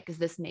this, right? Because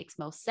this makes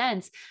most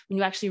sense. When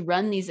you actually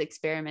run these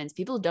experiments,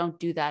 people don't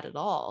do that at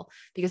all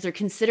because they're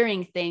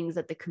considering things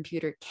that the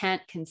computer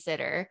can't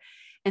consider.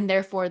 And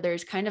therefore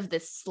there's kind of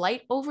this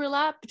slight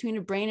overlap between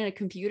a brain and a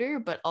computer,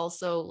 but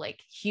also like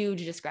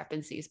huge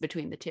discrepancies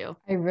between the two.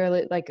 I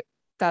really like,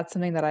 that's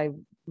something that I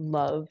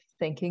love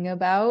thinking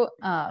about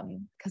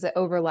because it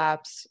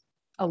overlaps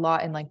a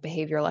lot in like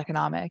behavioral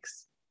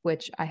economics,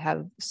 which I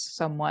have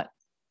somewhat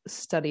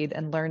studied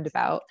and learned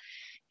about.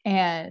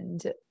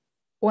 And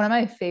one of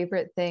my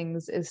favorite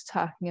things is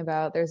talking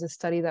about, there's a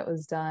study that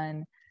was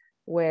done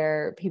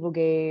where people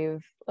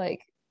gave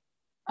like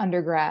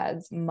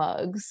undergrads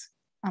mugs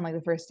on like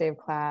the first day of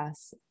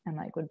class and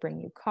like would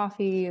bring you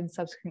coffee in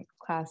subsequent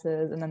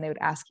classes. And then they would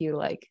ask you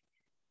like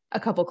a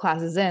couple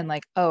classes in,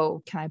 like,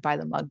 oh, can I buy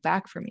the mug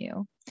back from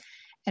you?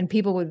 And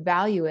people would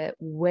value it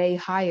way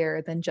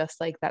higher than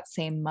just like that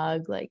same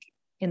mug like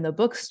in the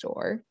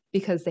bookstore,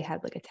 because they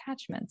had like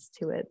attachments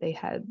to it. They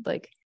had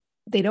like,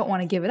 they don't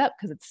want to give it up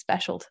because it's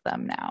special to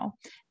them now.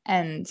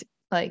 And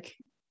like,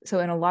 so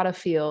in a lot of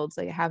fields,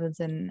 like it happens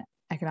in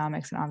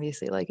economics and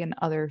obviously like in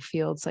other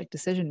fields like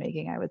decision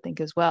making, I would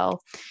think as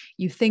well,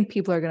 you think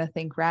people are going to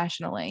think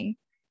rationally,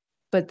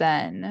 but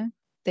then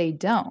they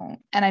don't.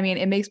 And I mean,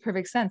 it makes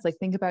perfect sense. Like,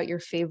 think about your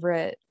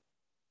favorite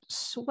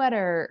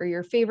sweater or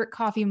your favorite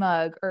coffee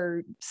mug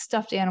or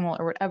stuffed animal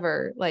or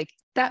whatever. Like,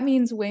 that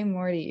means way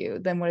more to you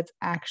than what it's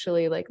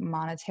actually like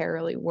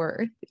monetarily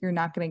worth. You're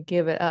not going to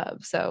give it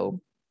up. So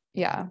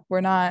yeah,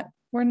 we're not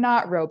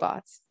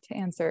robots, to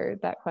answer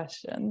that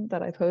question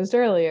that I posed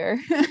earlier.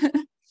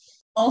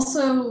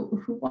 Also,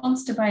 who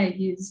wants to buy a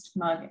used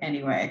mug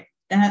anyway?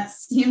 That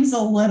seems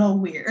a little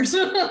weird.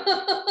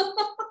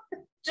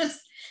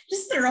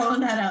 just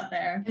throwing that out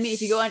there. I mean,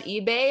 if you go on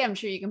eBay, I'm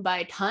sure you can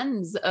buy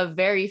tons of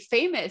very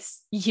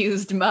famous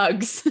used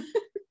mugs.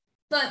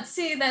 But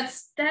see,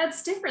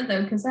 that's different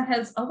though, because that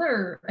has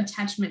other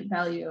attachment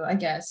value, I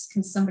guess,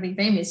 because somebody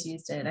famous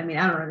used it. I mean,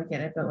 I don't really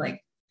get it, but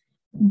like,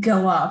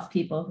 go off,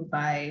 people who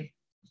buy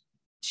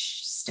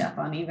stuff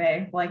on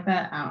eBay like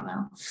that. I don't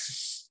know.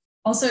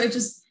 Also, it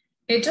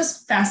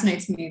just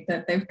fascinates me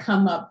that they've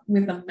come up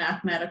with a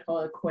mathematical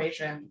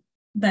equation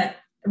that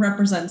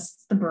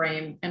represents the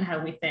brain and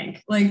how we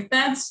think. Like,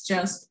 that's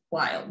just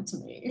wild to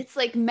me. It's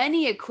like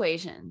many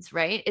equations,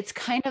 right? It's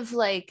kind of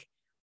like,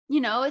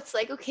 it's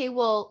like, okay,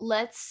 well,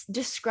 let's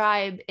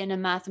describe in a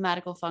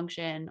mathematical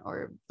function,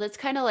 or let's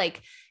kind of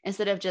like,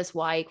 instead of just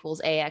y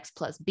equals ax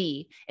plus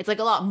b, it's like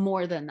a lot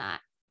more than that,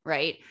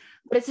 right?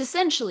 But it's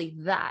essentially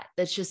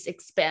that's just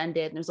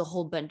expanded, and there's a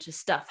whole bunch of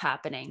stuff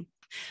happening.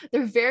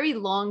 They're very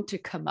long to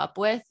come up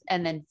with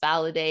and then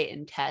validate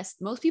and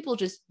test. Most people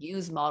just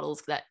use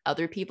models that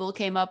other people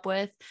came up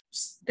with.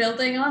 Just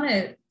building on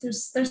it.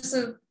 There's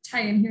a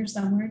tie in here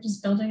somewhere,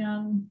 just building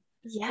on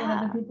what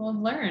other people have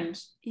learned.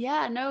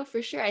 Yeah, no,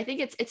 for sure. I think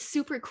it's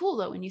super cool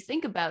though, when you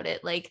think about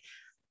it. Like,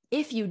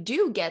 if you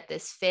do get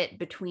this fit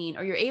between,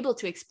 or you're able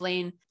to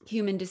explain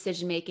human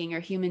decision making or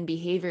human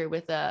behavior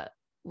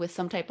with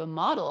some type of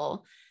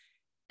model,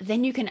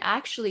 then you can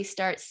actually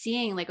start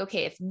seeing like,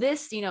 okay, if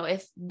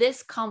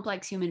this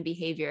complex human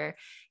behavior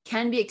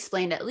can be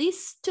explained at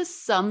least to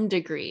some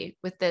degree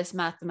with this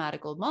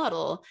mathematical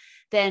model,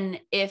 then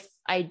if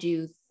I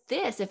do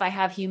this, if I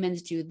have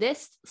humans do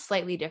this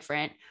slightly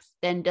different,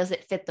 then does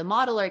it fit the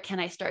model, or can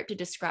I start to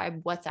describe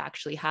what's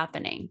actually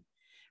happening?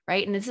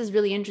 Right. And this is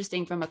really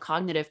interesting from a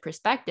cognitive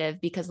perspective,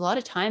 because a lot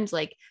of times,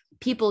 like,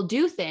 people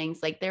do things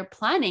like they're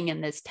planning in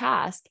this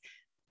task,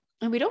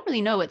 and we don't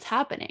really know what's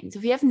happening. So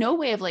if you have no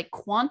way of like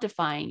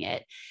quantifying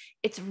it,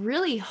 it's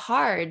really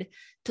hard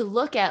to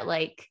look at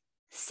like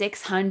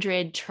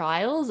 600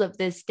 trials of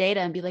this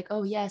data and be like,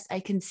 oh yes, I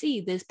can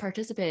see this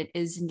participant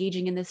is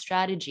engaging in this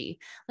strategy.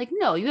 Like,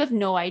 no, you have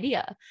no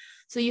idea.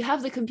 So you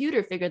have the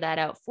computer figure that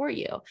out for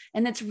you.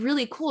 And that's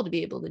really cool to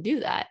be able to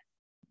do that.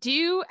 Do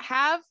you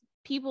have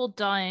people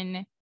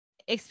done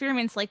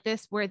experiments like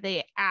this where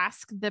they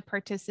ask the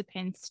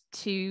participants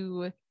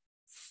to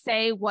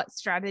say what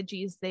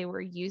strategies they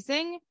were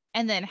using,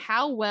 and then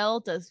how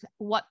well does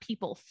what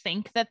people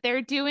think that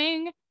they're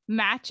doing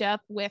match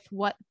up with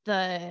what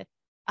the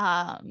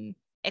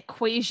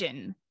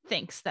equation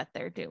thinks that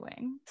they're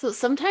doing? So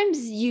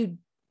sometimes you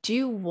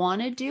do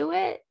want to do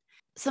it,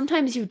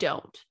 sometimes you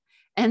don't.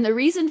 And the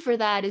reason for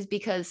that is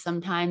because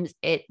sometimes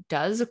it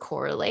does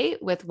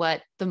correlate with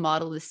what the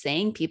model is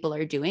saying people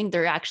are doing.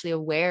 They're actually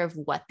aware of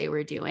what they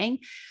were doing.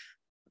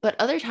 But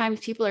other times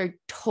people are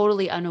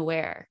totally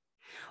unaware,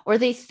 or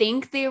they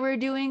think they were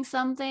doing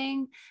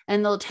something,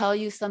 and they'll tell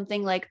you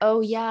something like,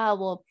 oh yeah,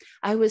 well,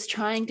 I was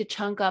trying to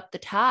chunk up the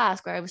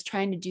task, or I was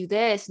trying to do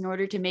this in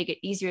order to make it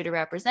easier to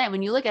represent.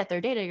 When you look at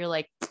their data, you're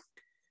like,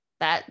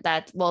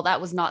 that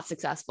was not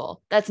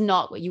successful. That's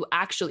not what you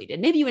actually did.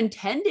 Maybe you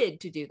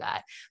intended to do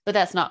that, but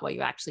that's not what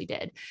you actually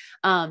did.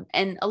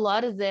 And a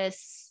lot of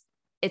this,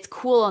 it's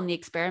cool on the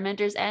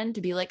experimenter's end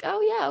to be like,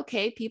 oh yeah,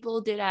 okay,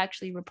 people did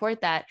actually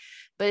report that,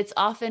 but it's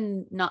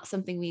often not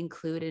something we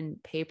include in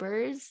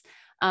papers,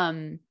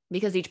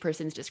 because each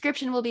person's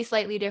description will be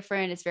slightly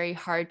different. It's very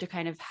hard to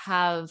kind of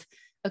have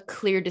a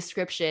clear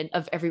description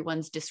of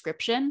everyone's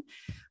description.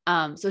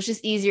 So it's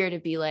just easier to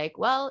be like,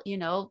 well,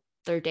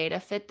 their data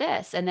fit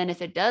this. And then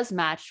if it does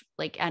match,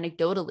 like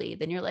anecdotally,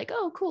 then you're like,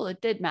 oh, cool, it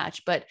did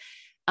match. But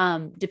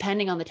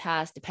depending on the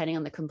task, depending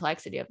on the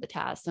complexity of the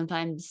task,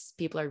 sometimes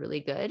people are really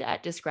good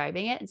at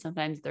describing it, and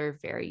sometimes they're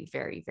very,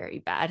 very, very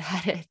bad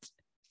at it.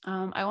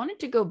 I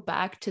wanted to go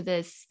back to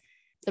the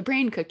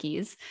brain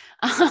cookies.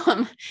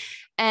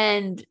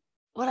 And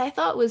what I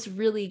thought was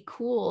really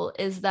cool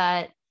is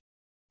that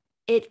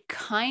it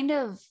kind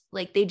of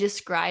like, they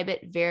describe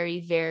it very,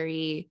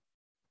 very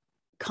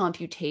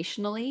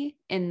computationally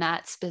in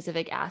that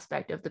specific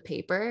aspect of the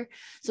paper.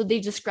 So they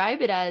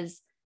describe it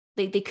as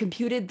they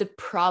computed the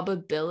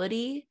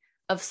probability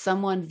of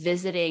someone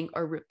visiting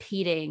or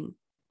repeating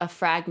a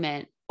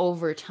fragment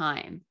over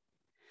time.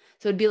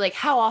 So it'd be like,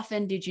 how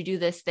often did you do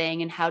this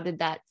thing, and how did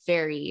that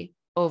vary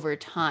over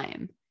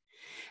time?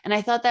 And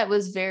I thought that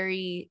was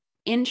very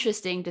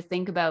interesting to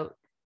think about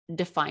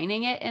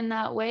defining it in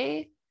that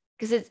way,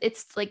 because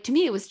it's like, to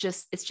me, it's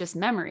just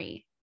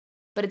memory,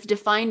 but it's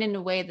defined in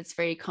a way that's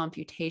very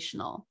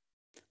computational.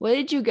 What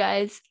did you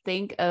guys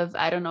think of,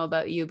 I don't know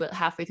about you, but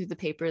halfway through the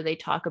paper, they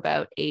talk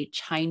about a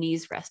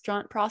Chinese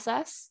restaurant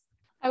process?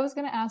 I was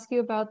going to ask you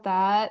about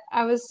that.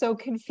 I was so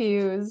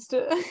confused.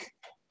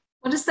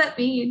 What does that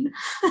mean?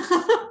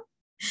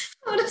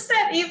 What does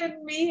that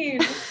even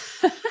mean?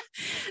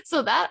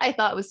 So that I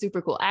thought was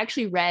super cool. I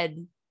actually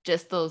read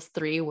just those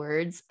 3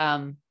 words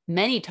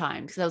many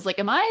times because I was like,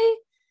 am I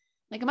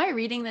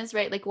reading this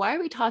right? Like, why are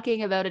we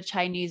talking about a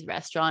Chinese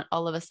restaurant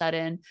all of a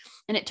sudden?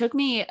 And it took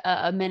me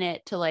a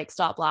minute to like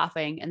stop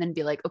laughing and then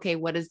be like, okay,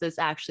 what does this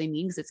actually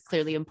mean? Because it's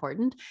clearly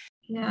important.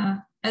 Yeah.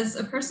 As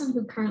a person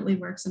who currently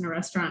works in a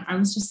restaurant, I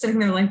was just sitting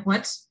there like,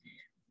 what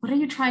are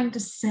you trying to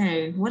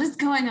say? What is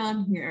going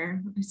on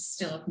here? I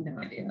still have no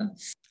idea.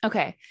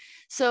 Okay.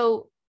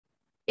 So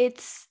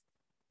it's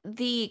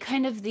the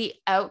kind of the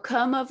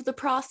outcome of the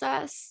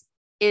process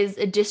is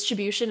a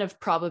distribution of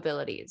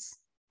probabilities.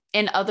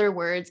 In other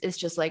words, it's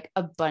just like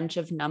a bunch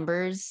of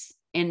numbers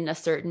in a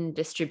certain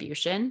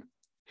distribution.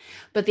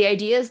 But the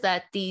idea is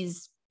that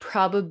this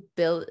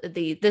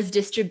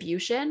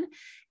distribution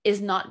is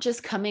not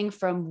just coming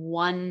from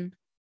one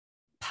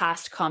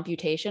past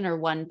computation or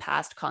one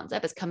past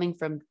concept, it's coming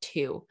from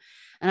 2.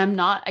 And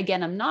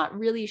I'm not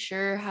really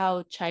sure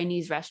how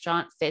Chinese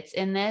restaurant fits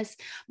in this,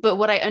 but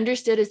what I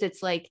understood is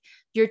it's like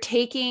you're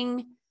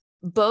taking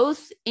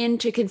both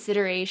into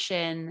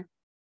consideration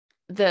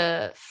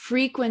the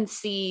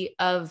frequency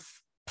of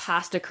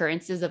past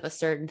occurrences of a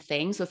certain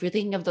thing. So if you're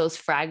thinking of those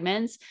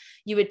fragments,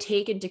 you would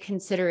take into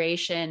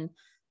consideration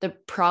the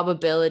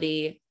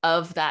probability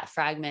of that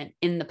fragment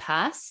in the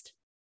past,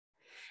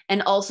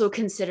 and also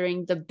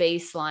considering the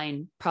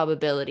baseline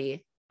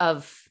probability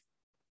of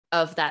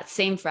that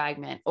same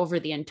fragment over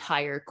the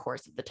entire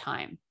course of the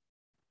time.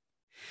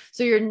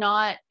 So you're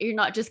not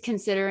just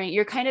considering,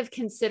 you're kind of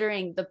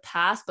considering the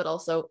past, but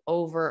also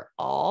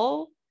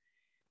overall.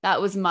 That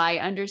was my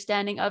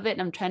understanding of it.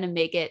 And I'm trying to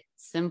make it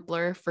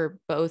simpler for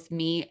both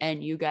me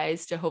and you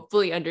guys to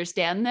hopefully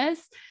understand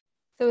this.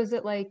 So is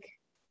it like,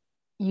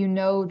 you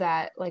know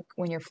that like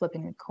when you're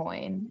flipping a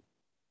coin,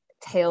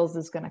 tails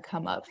is going to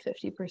come up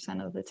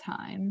 50% of the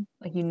time?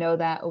 Like, you know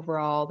that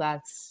overall,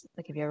 that's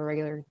like if you have a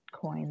regular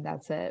coin,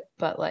 that's it.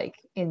 But like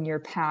in your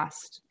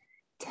past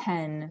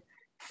 10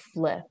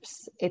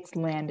 flips, it's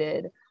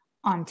landed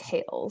on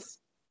tails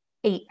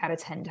 8 out of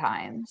 10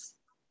 times.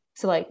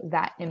 So like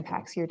that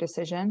impacts your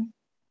decision.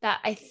 That,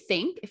 I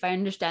think, if I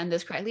understand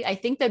this correctly, I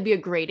think that'd be a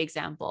great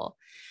example,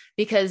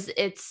 because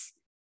it's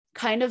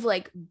kind of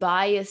like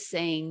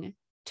biasing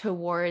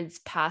towards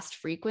past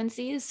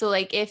frequencies. So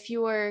like if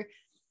you're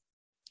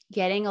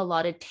getting a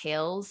lot of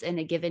tails in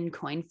a given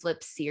coin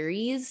flip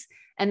series,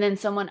 and then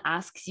someone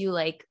asks you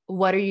like,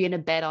 what are you going to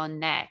bet on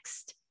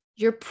next?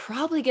 You're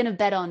probably going to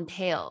bet on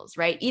tails,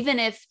 right? Even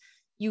if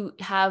you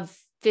have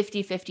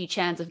 50-50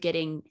 chance of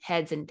getting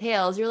heads and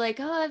tails, you're like,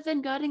 oh, I've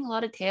been getting a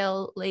lot of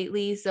tail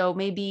lately, so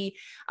maybe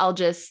I'll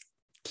just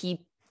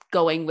keep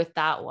going with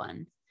that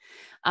one.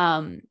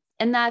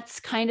 And that's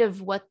kind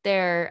of what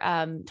they're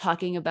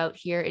talking about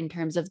here in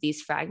terms of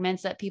these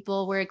fragments that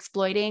people were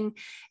exploiting,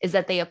 is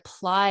that they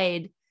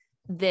applied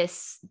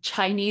this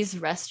Chinese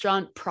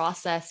restaurant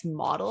process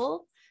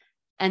model,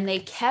 and they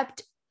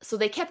kept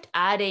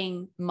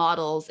adding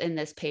models in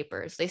this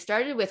paper. So they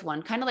started with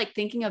one, kind of like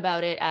thinking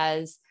about it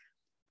as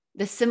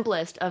the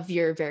simplest of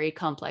your very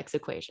complex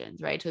equations,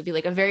 right? So it'd be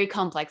like a very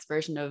complex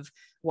version of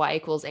y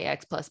equals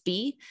ax plus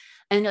b.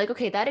 And you're like,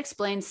 okay, that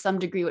explains some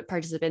degree what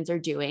participants are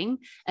doing.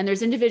 And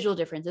there's individual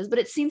differences, but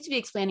it seems to be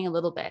explaining a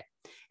little bit.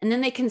 And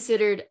then they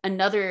considered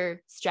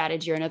another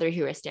strategy or another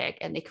heuristic,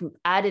 and they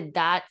added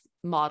that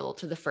model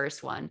to the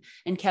first one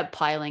and kept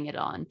piling it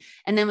on.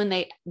 And then when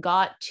they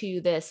got to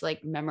this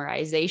like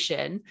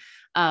memorization,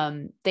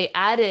 they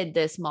added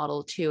this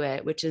model to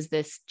it, which is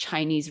this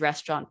Chinese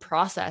restaurant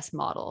process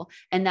model.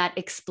 And that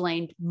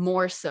explained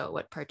more so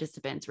what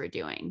participants were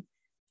doing.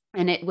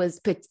 And it was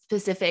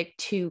specific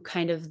to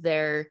kind of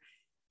their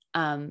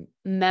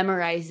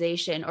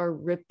memorization or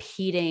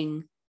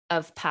repeating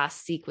of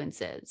past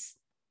sequences.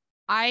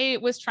 I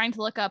was trying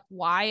to look up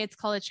why it's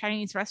called a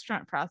Chinese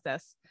restaurant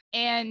process.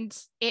 And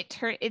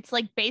it's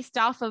like based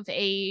off of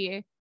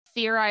a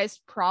theorized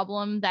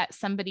problem that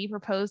somebody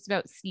proposed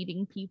about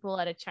seating people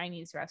at a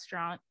Chinese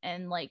restaurant,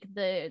 and like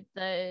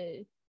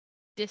the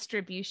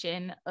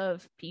distribution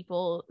of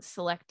people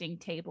selecting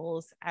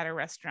tables at a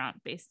restaurant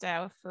based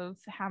off of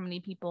how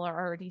many people are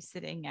already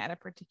sitting at a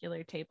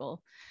particular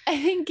table.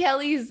 I think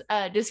Kelly's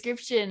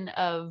description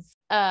of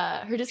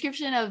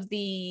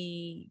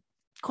the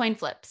coin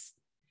flips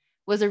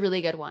was a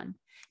really good one.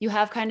 You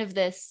have kind of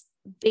this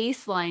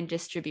baseline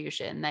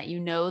distribution that you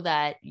know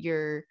that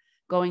you're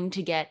going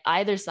to get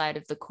either side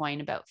of the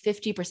coin about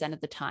 50% of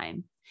the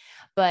time.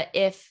 But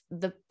if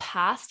the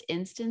past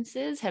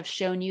instances have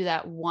shown you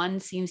that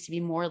one seems to be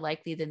more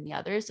likely than the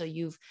other, so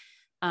you've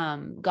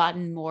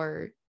gotten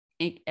more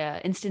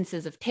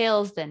instances of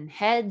tails than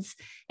heads,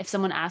 if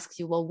someone asks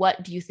you, well,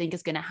 what do you think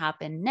is going to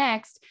happen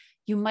next?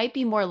 You might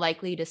be more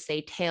likely to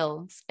say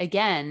tails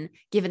again,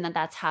 given that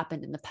that's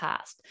happened in the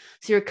past.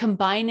 So you're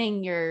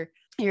combining your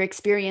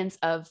experience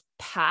of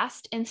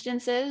past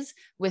instances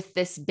with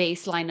this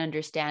baseline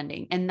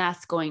understanding, and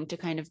that's going to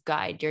kind of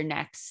guide your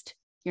next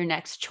your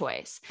next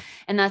choice.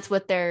 And that's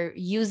what they're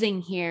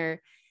using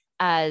here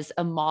as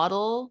a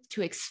model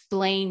to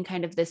explain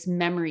kind of this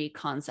memory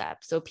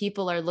concept. So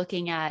people are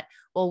looking at,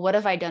 well, what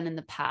have I done in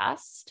the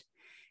past?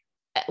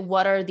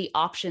 What are the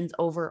options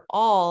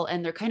overall?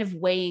 And they're kind of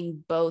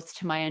weighing both,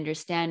 to my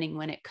understanding,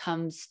 when it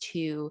comes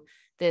to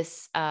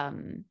this,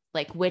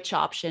 like which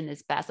option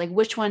is best, like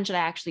which one should I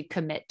actually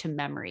commit to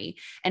memory,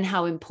 and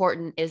how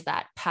important is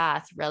that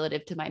path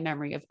relative to my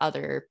memory of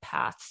other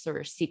paths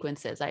or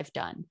sequences I've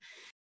done.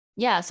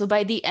 Yeah. So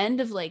by the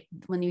end of like,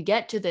 when you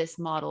get to this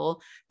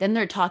model, then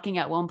they're talking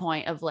at one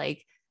point of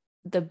like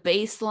the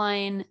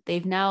baseline.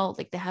 They've now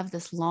like, they have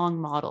this long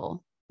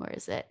model. Where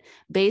is it?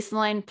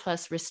 Baseline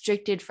plus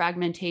restricted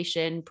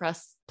fragmentation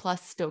plus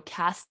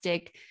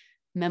stochastic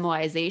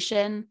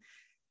memoization.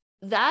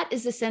 That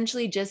is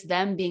essentially just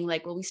them being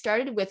like, well, we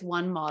started with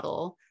one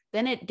model,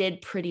 then it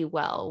did pretty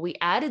well. We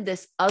added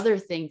this other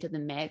thing to the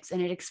mix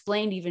and it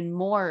explained even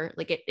more,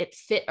 like it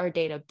fit our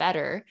data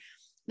better.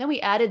 Then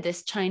we added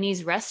this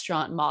Chinese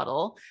restaurant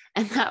model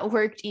and that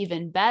worked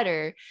even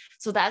better.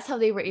 So that's how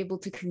they were able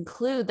to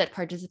conclude that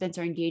participants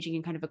are engaging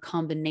in kind of a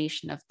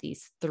combination of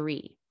these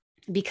three.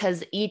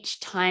 Because each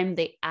time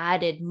they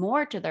added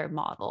more to their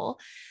model,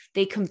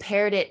 they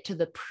compared it to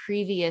the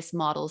previous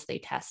models they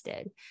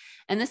tested.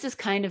 And this is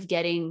kind of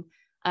getting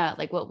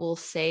like what we'll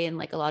say in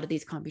like a lot of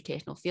these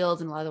computational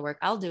fields, and a lot of the work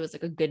I'll do is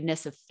like a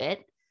goodness of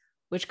fit,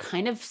 which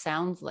kind of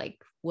sounds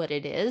like what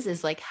it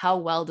is like, how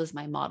well does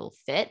my model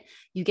fit?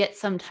 You get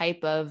some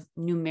type of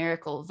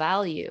numerical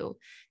value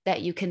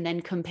that you can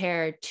then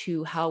compare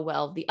to how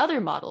well the other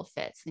model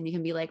fits. And you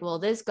can be like, well,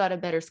 this got a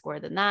better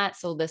score than that,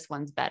 so this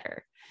one's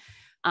better.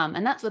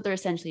 And that's what they're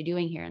essentially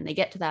doing here. And they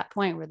get to that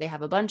point where they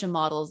have a bunch of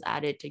models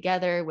added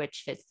together,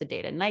 which fits the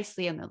data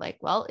nicely. And they're like,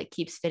 well, it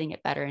keeps fitting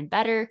it better and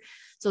better.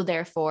 So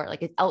therefore,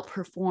 like it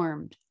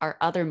outperformed our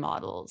other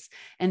models.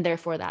 And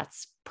therefore,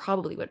 that's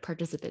probably what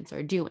participants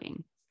are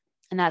doing.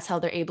 And that's how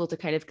they're able to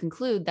kind of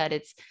conclude that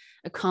it's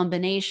a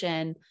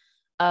combination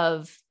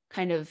of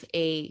kind of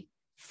a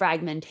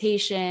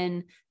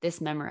fragmentation, this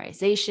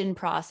memorization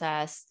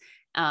process,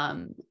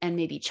 and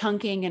maybe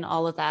chunking and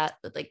all of that.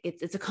 But like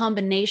it's a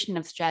combination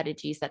of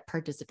strategies that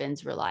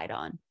participants relied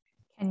on.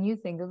 Can you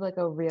think of like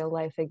a real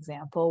life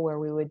example where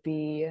we would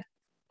be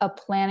a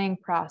planning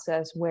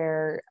process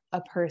where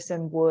a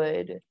person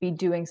would be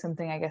doing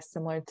something, I guess,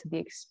 similar to the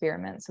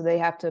experiment? So they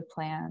have to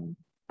plan.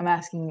 I'm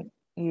asking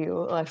you,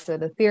 Alexa,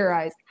 to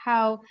theorize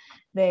how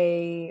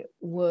they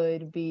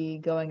would be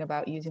going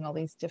about using all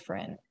these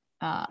different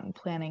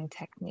planning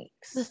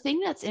techniques. The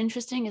thing that's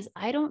interesting is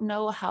I don't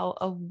know how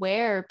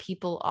aware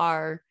people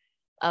are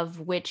of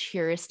which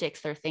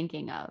heuristics they're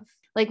thinking of.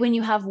 Like when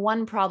you have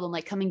one problem,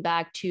 like coming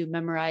back to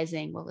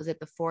memorizing, what was it,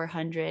 the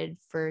 400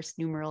 first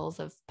numerals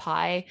of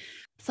pi,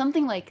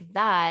 something like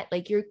that,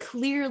 like you're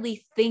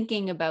clearly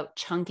thinking about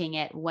chunking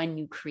it when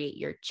you create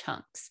your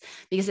chunks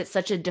because it's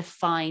such a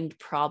defined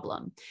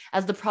problem.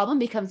 As the problem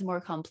becomes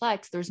more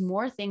complex, there's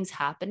more things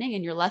happening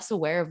and you're less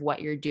aware of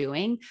what you're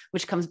doing,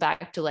 which comes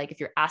back to like, if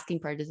you're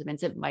asking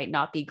participants, it might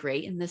not be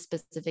great in this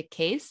specific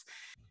case.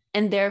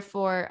 And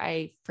therefore,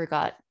 I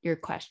forgot your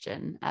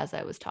question as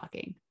I was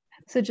talking.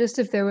 So just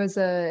if there was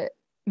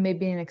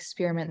maybe an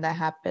experiment that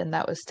happened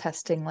that was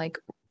testing like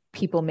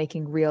people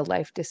making real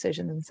life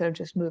decisions instead of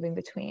just moving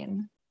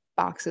between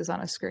boxes on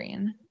a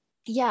screen.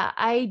 Yeah,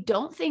 I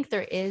don't think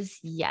there is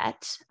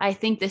yet. I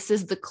think this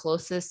is the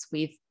closest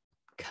we've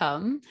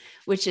come,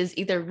 which is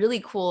either really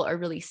cool or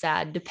really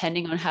sad,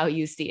 depending on how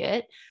you see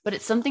it. But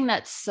it's something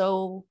that's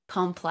so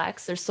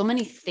complex. There's so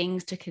many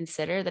things to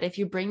consider that if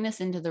you bring this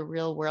into the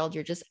real world,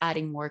 you're just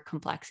adding more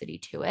complexity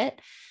to it.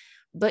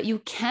 But you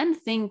can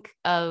think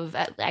of,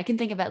 I can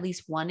think of at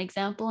least one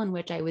example in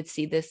which I would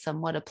see this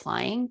somewhat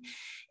applying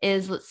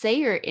is, let's say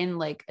you're in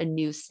like a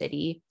new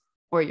city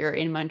or you're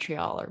in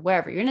Montreal or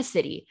wherever, you're in a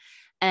city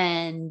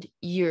and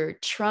you're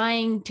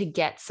trying to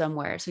get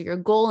somewhere. So your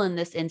goal in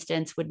this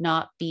instance would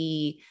not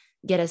be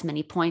get as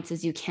many points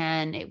as you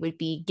can. It would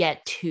be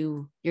get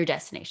to your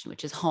destination,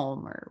 which is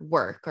home or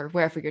work or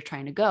wherever you're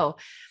trying to go.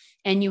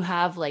 And you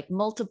have like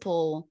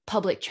multiple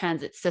public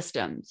transit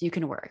systems you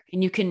can work,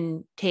 and you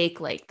can take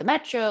like the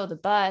metro, the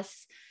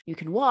bus, you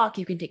can walk,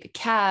 you can take a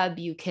cab,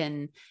 you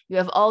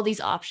have all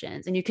these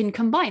options and you can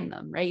combine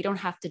them, right? You don't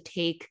have to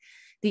take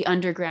the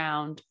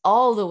underground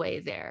all the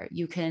way there.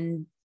 You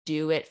can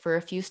do it for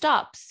a few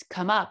stops,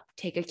 come up,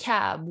 take a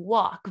cab,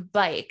 walk,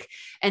 bike.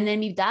 And then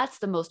maybe that's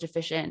the most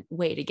efficient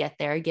way to get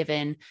there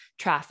given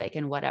traffic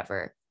and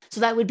whatever.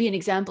 So that would be an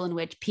example in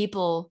which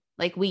people,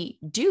 like we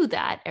do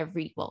that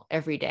every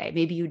day.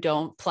 Maybe you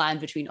don't plan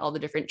between all the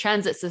different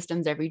transit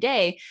systems every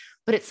day,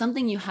 but it's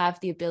something you have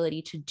the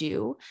ability to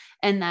do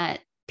and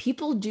that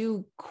people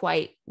do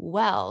quite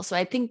well. So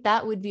I think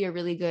that would be a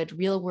really good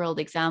real world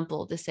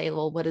example to say,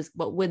 well,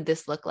 what would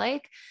this look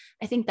like?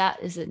 I think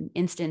that is an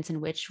instance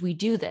in which we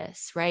do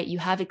this, right? You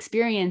have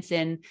experience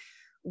in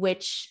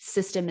which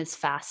system is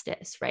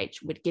fastest, right?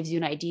 Which gives you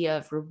an idea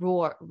of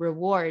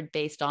reward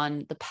based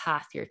on the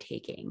path you're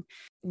taking.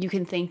 You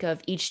can think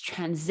of each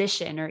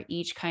transition or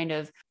each kind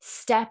of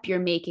step you're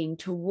making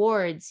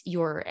towards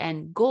your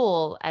end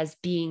goal as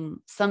being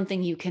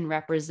something you can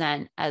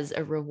represent as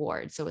a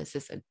reward. So is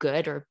this a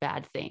good or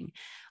bad thing?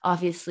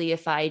 Obviously,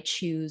 if I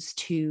choose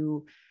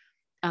to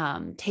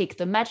take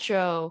the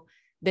metro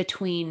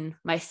between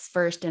my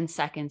first and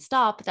second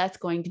stop, that's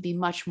going to be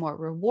much more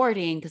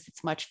rewarding because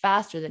it's much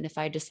faster than if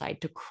I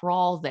decide to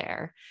crawl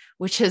there,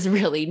 which is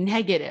really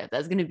negative.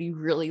 That's going to be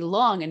really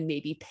long and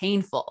maybe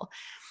painful.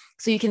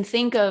 So you can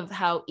think of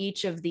how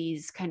each of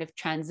these kind of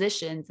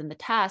transitions in the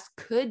task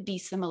could be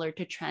similar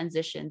to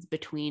transitions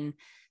between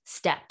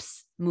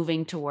steps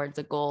moving towards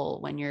a goal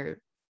when you're,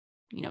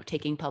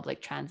 taking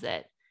public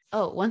transit.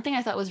 Oh, one thing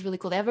I thought was really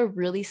cool. They have a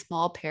really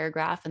small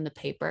paragraph in the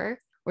paper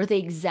where they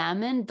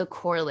examined the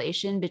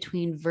correlation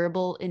between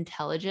verbal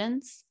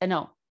intelligence.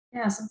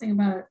 Yeah, something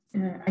about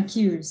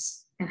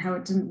IQs and how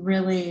it didn't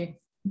really,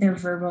 their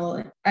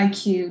verbal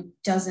IQ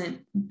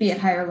doesn't, be it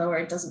higher or lower,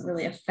 it doesn't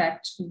really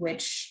affect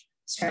which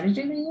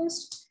strategy they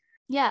used.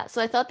 Yeah,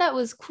 so I thought that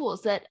was cool.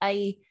 So that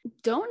I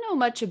don't know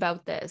much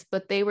about this,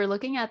 but they were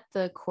looking at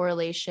the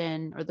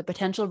correlation or the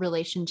potential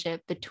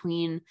relationship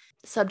between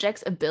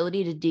subjects'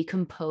 ability to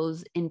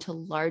decompose into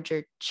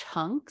larger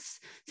chunks.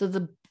 So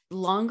the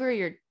longer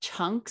your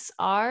chunks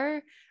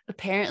are,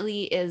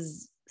 apparently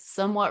is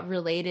somewhat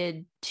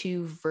related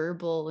to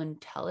verbal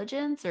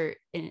intelligence or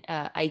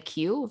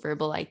IQ,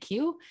 verbal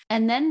IQ.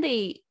 And then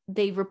they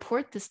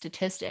report the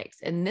statistics.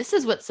 And this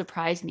is what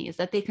surprised me, is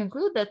that they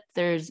conclude that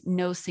there's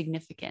no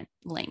significant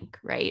link,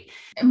 right?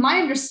 My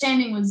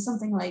understanding was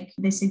something like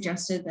they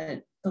suggested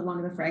that the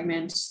longer the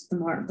fragment,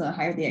 the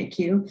higher the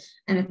IQ.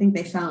 And I think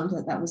they found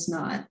that that was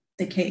not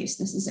the case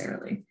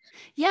necessarily.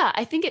 Yeah,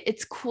 I think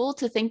it's cool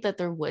to think that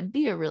there would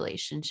be a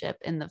relationship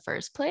in the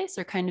first place,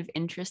 or kind of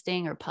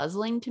interesting or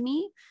puzzling to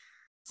me.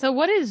 So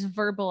what is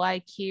verbal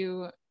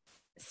IQ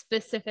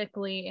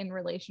specifically in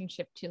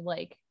relationship to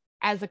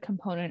as a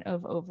component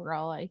of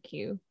overall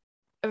IQ?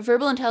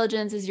 Verbal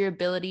intelligence is your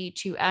ability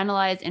to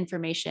analyze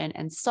information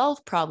and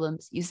solve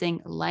problems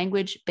using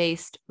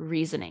language-based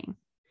reasoning.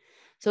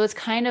 So it's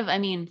kind of,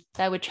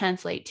 that would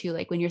translate to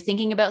when you're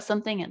thinking about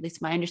something, at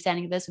least my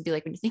understanding of this would be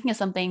when you're thinking of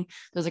something,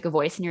 there's a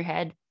voice in your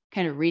head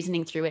kind of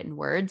reasoning through it in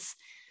words.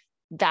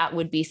 That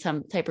would be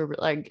some type of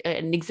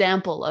an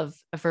example of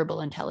a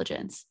verbal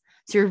intelligence.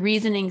 So you're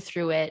reasoning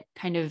through it,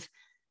 kind of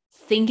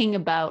thinking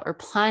about or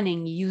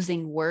planning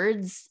using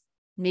words,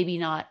 maybe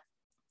not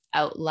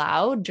out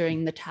loud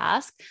during the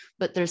task,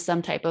 but there's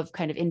some type of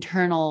kind of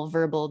internal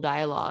verbal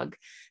dialogue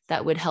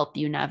that would help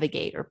you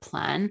navigate or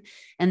plan.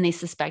 And they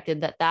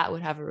suspected that that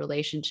would have a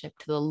relationship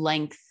to the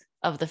length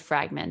of the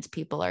fragments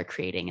people are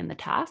creating in the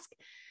task.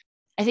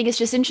 I think it's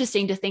just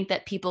interesting to think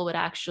that people would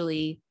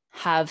actually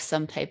have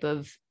some type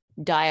of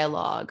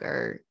dialogue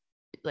or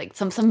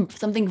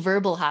something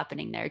verbal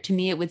happening there. To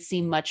me, it would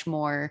seem much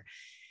more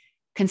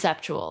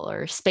conceptual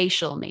or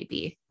spatial,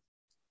 maybe.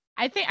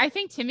 I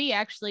think to me,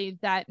 actually,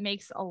 that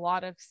makes a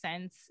lot of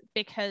sense,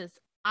 because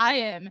I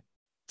am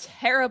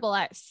terrible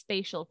at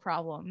spatial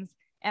problems.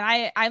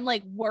 And I'm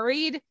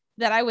worried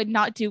that I would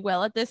not do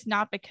well at this,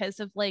 not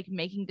because of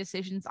making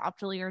decisions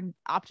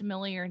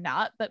optimally or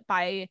not, but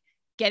by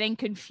getting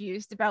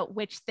confused about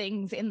which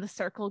things in the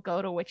circle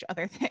go to which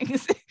other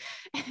things.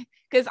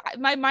 Because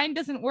my mind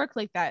doesn't work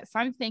like that. So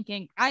I'm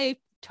thinking I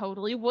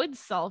totally would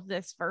solve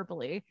this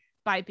verbally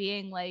by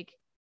being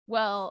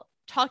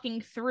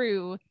talking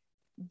through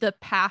the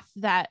path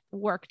that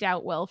worked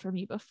out well for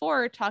me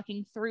before,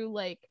 talking through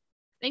I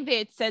think they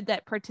had said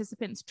that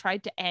participants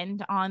tried to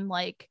end on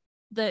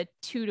the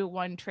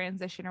 2-to-1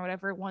 transition or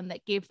whatever one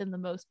that gave them the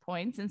most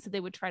points, and so they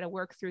would try to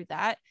work through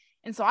that.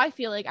 And so I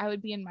feel I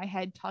would be in my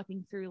head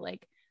talking through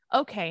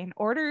okay, in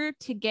order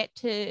to get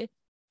to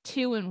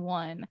 2 and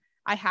 1,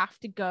 I have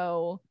to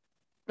go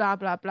blah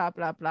blah blah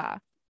blah blah.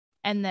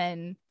 And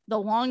then the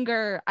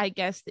longer, I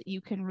guess, that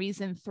you can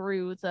reason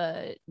through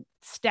the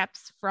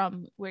steps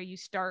from where you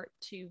start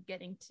to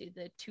getting to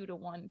the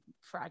 2-to-1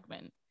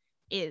 fragment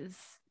is,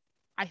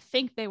 I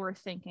think they were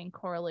thinking,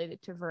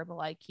 correlated to verbal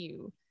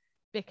IQ,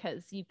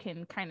 because you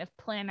can kind of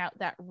plan out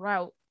that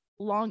route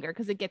longer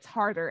because it gets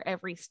harder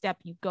every step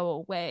you go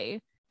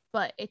away.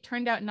 But it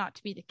turned out not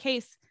to be the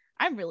case.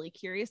 I'm really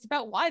curious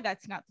about why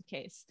that's not the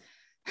case.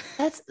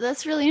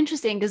 That's really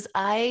interesting, because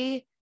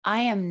I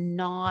am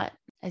not,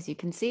 as you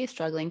can see,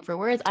 struggling for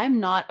words. I'm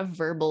not a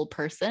verbal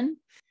person.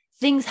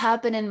 Things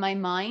happen in my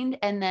mind,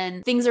 and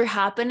then things are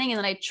happening, and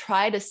then I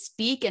try to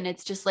speak, and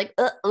it's just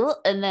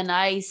and then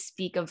I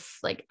speak of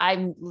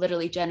I'm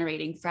literally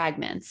generating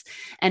fragments,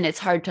 and it's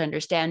hard to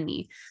understand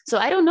me. So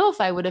I don't know if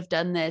I would have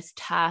done this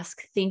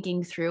task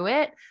thinking through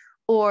it,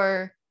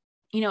 or,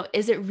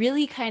 is it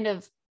really kind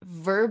of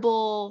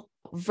verbal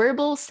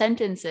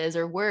sentences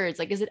or words?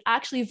 Is it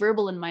actually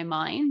verbal in my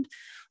mind,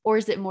 or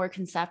is it more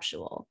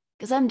conceptual?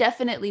 Because I'm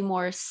definitely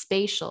more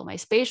spatial. My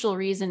spatial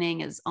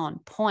reasoning is on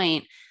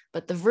point,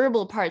 but the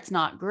verbal part's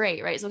not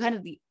great, right? So kind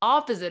of the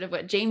opposite of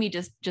what Jamie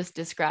just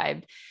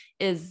described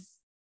is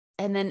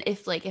And then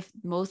if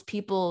most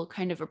people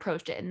kind of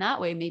approached it in that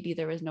way, maybe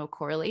there was no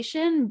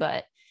correlation.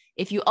 But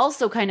if you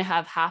also kind of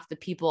have half the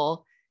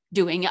people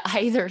doing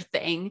either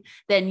thing,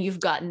 then you've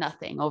got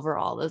nothing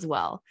overall as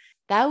well.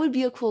 That would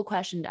be a cool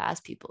question to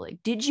ask people. Like,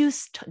 did you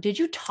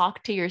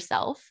talk to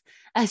yourself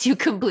as you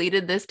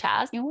completed this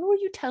task? And what were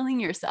you telling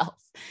yourself?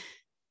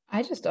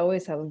 I just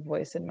always have a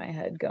voice in my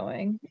head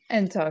going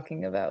and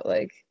talking about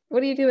like,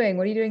 what are you doing?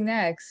 What are you doing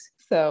next?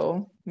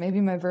 So maybe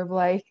my verbal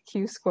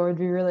IQ score would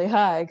be really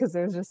high because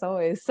there's just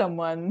always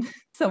someone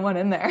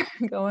in there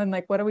going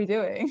like, what are we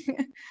doing?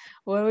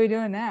 What are we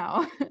doing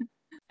now?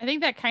 I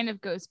think that kind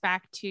of goes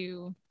back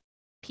to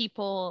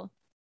people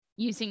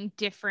using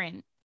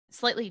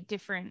slightly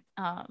different,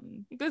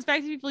 it goes back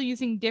to people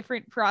using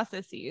different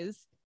processes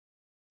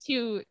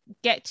to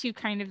get to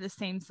kind of the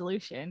same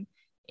solution.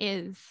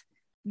 Is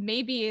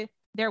maybe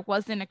there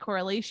wasn't a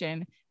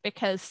correlation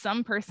because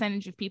some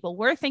percentage of people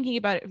were thinking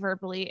about it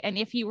verbally. And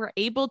if you were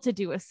able to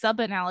do a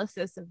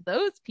sub-analysis of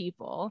those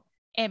people,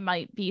 it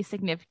might be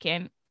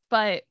significant.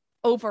 But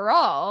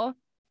overall,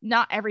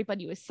 not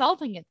everybody was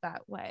solving it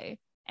that way.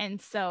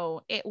 And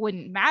so it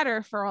wouldn't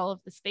matter for all of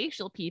the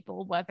spatial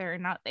people whether or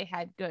not they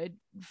had good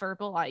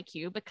verbal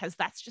IQ, because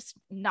that's just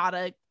not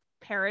a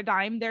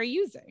paradigm they're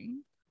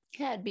using.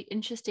 Yeah, it'd be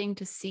interesting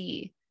to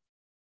see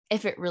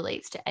if it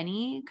relates to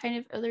any kind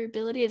of other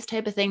ability. It's the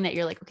type of thing that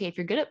you're like, okay, if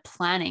you're good at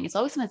planning, it's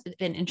always something that's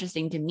been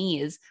interesting to me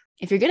is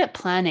if you're good at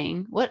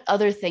planning, what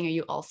other thing are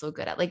you also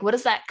good at? Like, what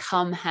does that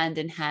come hand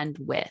in hand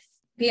with?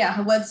 Yeah.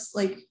 How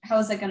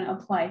is that going to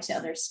apply to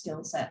other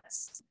skill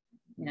sets?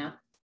 You know?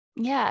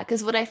 Yeah.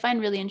 Because what I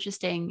find really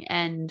interesting,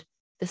 and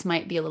this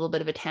might be a little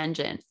bit of a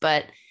tangent,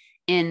 but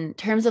in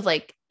terms of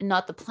like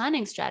not the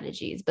planning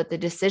strategies, but the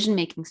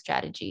decision-making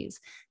strategies,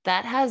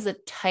 that has a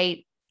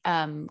tight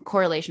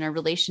correlation or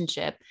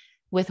relationship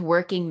with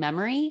working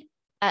memory,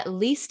 at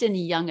least in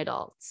young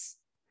adults.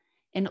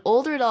 In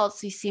older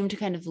adults, we seem to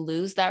kind of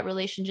lose that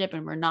relationship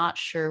and we're not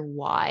sure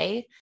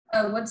why.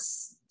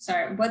 What's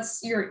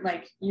your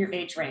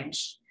age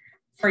range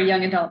for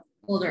young adult,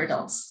 older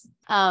adults?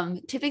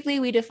 Typically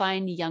we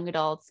define young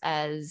adults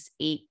as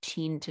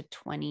 18 to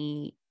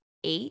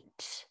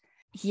 28.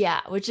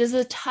 Yeah, which is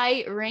a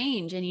tight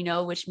range.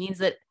 And, which means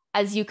that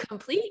as you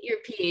complete your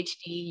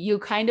PhD, you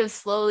kind of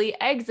slowly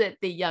exit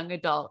the young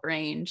adult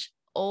range.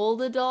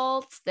 Old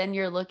adults, then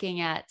you're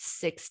looking at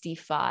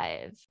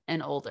 65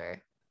 and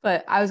older.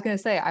 But I was going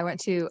to say, I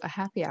went to a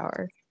happy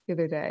hour the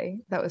other day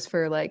that was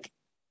for like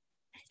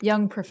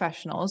young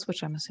professionals,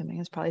 which I'm assuming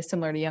is probably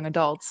similar to young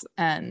adults.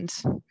 And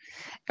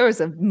it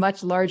was a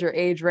much larger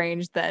age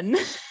range than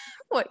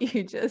what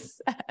you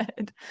just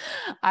said.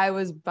 I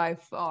was by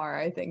far,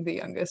 I think, the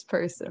youngest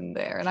person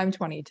there, and I'm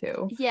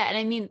 22. Yeah, and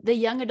I mean, the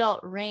young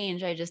adult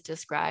range I just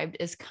described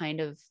is kind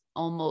of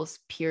almost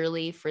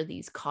purely for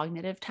these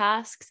cognitive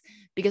tasks,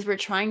 because we're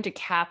trying to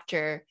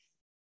capture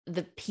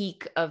the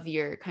peak of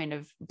your kind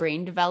of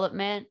brain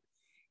development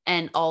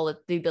and all of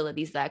the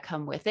abilities that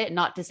come with it.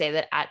 Not to say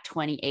that at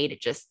 28,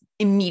 it just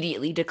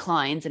immediately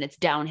declines and it's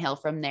downhill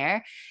from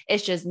there.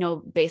 It's just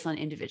based on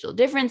individual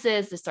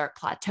differences to start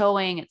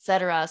plateauing,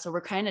 etc. So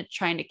we're kind of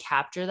trying to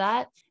capture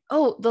that.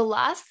 Oh, the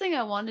last thing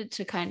I wanted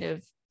to kind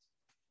of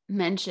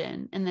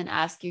mention and then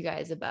ask you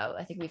guys about,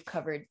 I think we've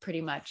covered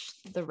pretty much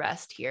the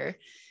rest here,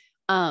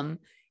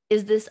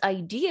 is this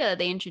idea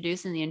they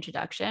introduce in the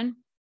introduction,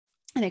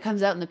 and it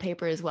comes out in the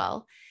paper as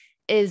well,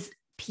 is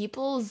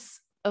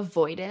people's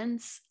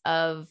avoidance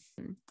of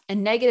a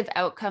negative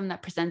outcome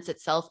that presents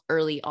itself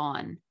early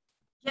on.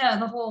 Yeah,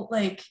 the whole,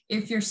 like,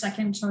 if your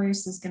second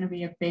choice is going to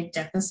be a big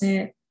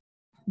deficit,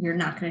 you're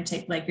not going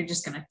to you're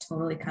just going to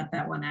totally cut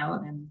that one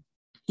out and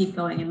keep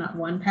going in that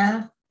one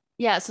path.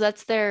 Yeah, so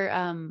that's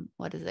their,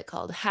 what is it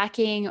called?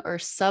 Hacking or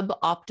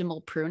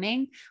suboptimal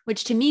pruning,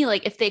 which to me,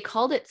 like if they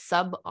called it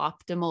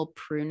suboptimal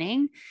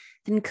pruning,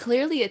 then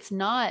clearly it's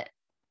not.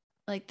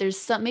 Like there's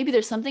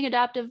something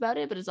adaptive about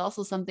it, but it's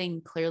also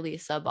something clearly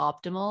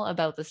suboptimal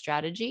about the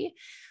strategy,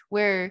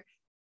 where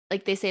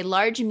like they say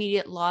large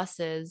immediate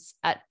losses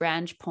at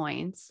branch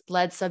points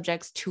led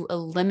subjects to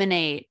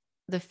eliminate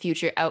the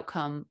future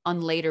outcome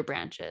on later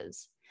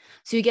branches.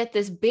 So you get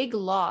this big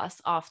loss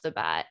off the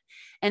bat,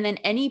 and then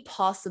any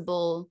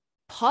possible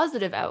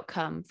positive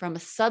outcome from a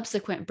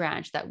subsequent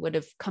branch that would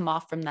have come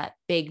off from that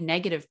big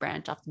negative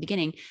branch off the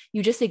beginning,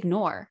 you just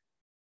ignore,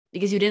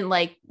 because you didn't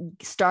like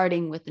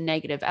starting with the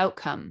negative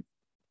outcome.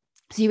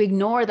 So you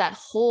ignore that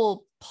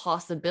whole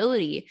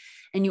possibility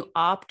and you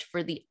opt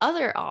for the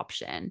other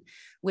option,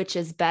 which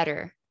is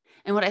better.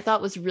 And what I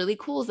thought was really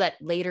cool is that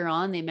later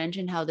on they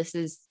mentioned how this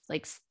is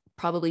like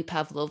probably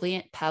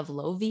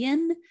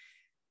Pavlovian,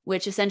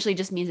 which essentially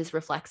just means it's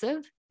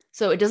reflexive.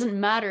 So it doesn't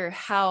matter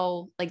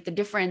how like the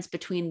difference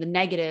between the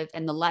negative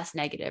and the less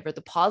negative or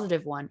the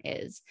positive one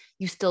is,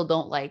 you still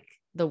don't like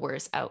the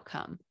worst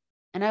outcome.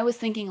 And I was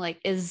thinking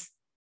like,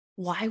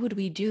 why would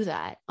we do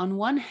that? On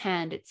one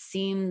hand, it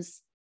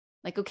seems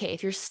like, okay,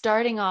 if you're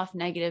starting off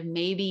negative,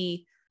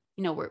 maybe,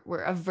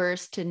 we're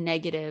averse to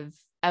negative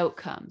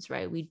outcomes,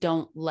 right? We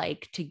don't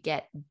like to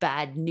get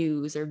bad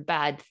news or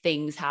bad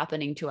things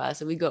happening to us,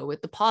 so we go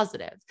with the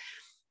positive.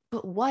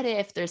 But what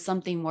if there's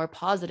something more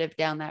positive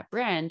down that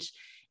branch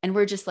and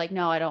we're just like,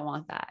 no, I don't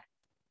want that?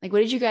 Like, what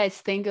did you guys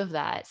think of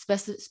that,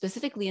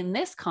 specifically in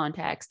this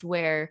context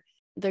where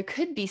there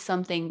could be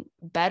something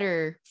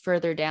better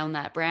further down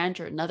that branch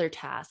or another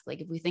task?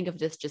 Like if we think of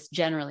this just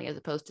generally as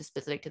opposed to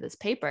specific to this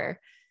paper,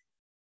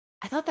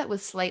 I thought that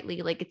was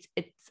slightly like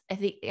I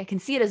think I can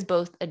see it as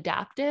both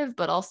adaptive,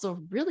 but also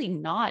really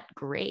not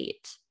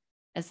great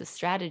as a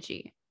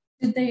strategy.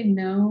 Did they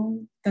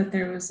know that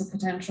there was a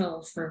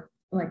potential for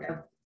like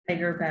a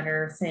bigger,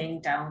 better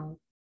thing down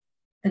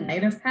the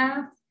negative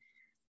path?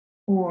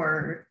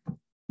 Or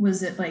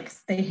was it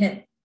they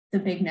hit the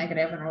big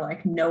negative and were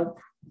like, nope,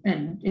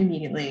 and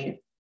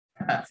immediately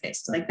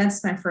faced?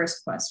 That's my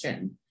first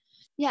question.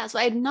 Yeah, so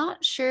I'm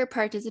not sure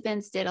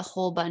participants did a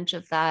whole bunch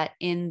of that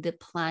in the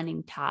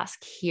planning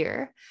task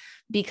here,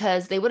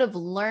 because they would have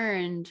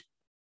learned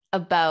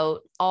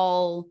about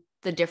all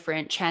the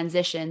different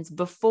transitions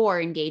before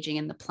engaging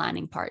in the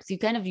planning part. So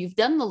you've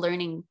done the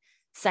learning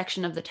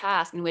section of the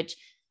task, in which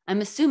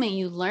I'm assuming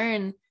you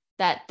learn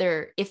that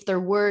if there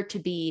were to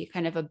be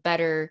kind of a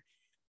better,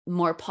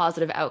 more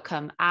positive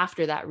outcome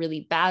after that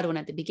really bad one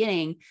at the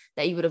beginning,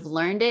 that you would have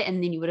learned it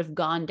and then you would have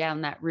gone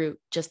down that route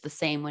just the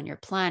same when you're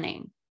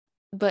planning.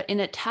 But in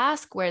a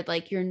task where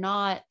you're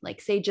not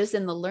say just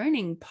in the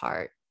learning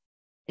part,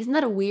 isn't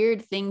that a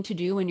weird thing to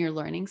do when you're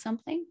learning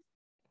something?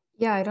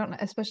 Yeah, I don't know,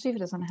 especially if it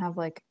doesn't have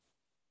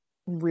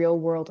real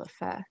world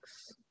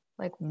effects.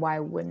 Why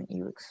wouldn't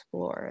you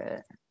explore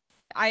it?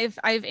 I've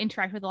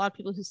interacted with a lot of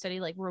people who study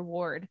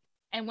reward.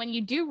 And when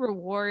you do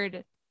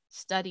reward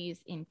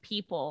studies in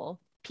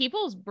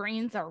people's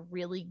brains are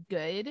really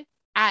good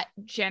at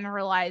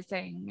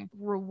generalizing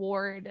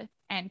reward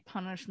and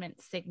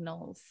punishment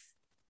signals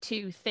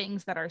to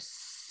things that are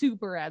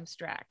super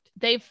abstract.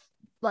 They've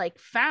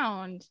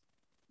found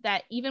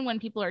that even when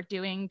people are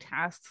doing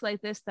tasks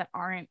like this that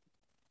aren't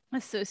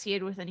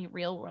associated with any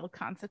real world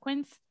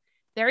consequence,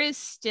 there is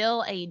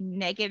still a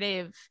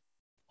negative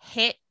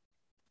hit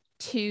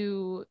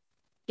to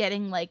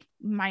getting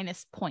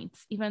minus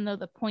points. Even though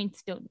the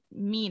points don't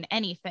mean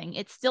anything,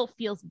 it still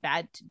feels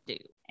bad to do.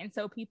 And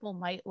so people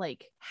might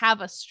have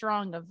a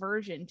strong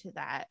aversion to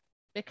that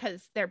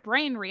because their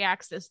brain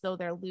reacts as though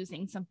they're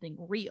losing something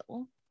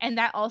real. And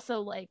that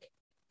also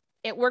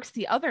it works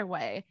the other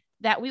way,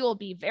 that we will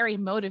be very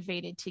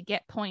motivated to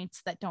get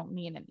points that don't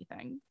mean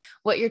anything.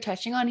 What you're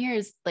touching on here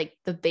is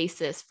the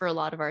basis for a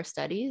lot of our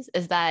studies,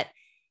 is that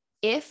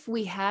if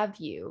we have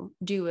you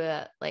do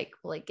a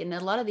in a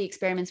lot of the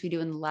experiments we do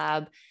in the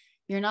lab,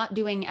 you're not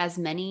doing as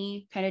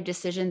many kind of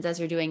decisions as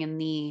you're doing in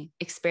the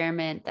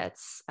experiment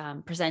that's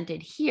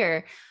presented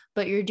here,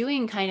 but you're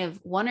doing kind of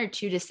one or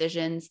two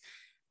decisions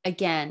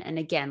again and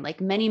again,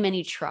 many,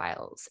 many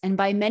trials. And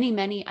by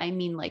many, I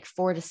mean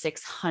 400 to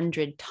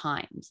 600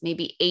 times,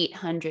 maybe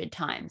 800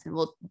 times. And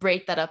we'll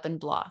break that up in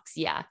blocks.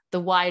 Yeah, the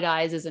wide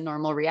eyes is a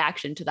normal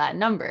reaction to that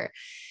number.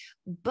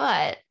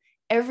 But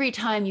every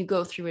time you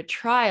go through a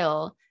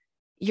trial,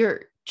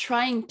 you're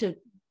trying to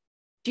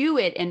do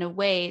it in a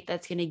way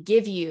that's going to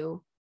give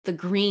you the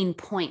green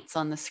points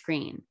on the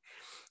screen.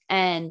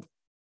 And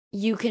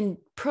you can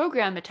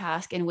program a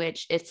task in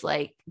which it's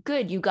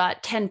good, you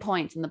got 10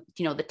 points and the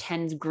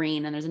 10's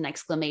green and there's an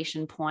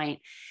exclamation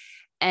point.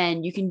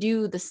 And you can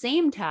do the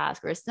same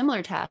task or a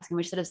similar task in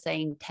which, instead of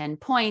saying 10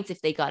 points,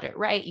 if they got it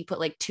right, you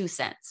put 2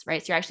 cents,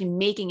 right? So you're actually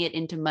making it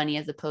into money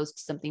as opposed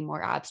to something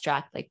more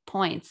abstract like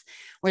points,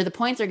 where the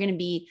points are going to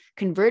be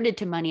converted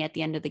to money at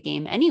the end of the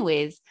game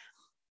anyways.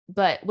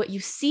 But what you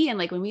see, and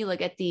when we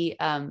look at the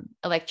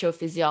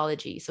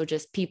electrophysiology, so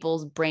just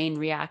people's brain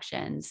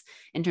reactions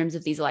in terms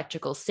of these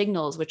electrical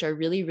signals, which are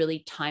really,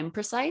 really time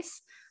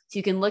precise. So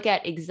you can look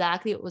at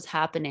exactly what was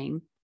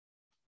happening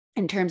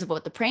in terms of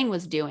what the brain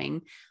was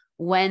doing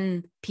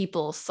when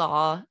people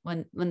saw,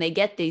 when they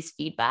get these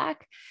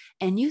feedback,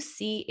 and you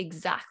see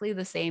exactly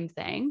the same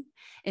thing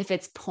if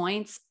it's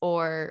points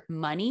or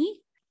money.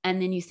 And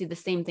then you see the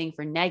same thing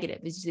for negative,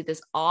 is you see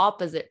this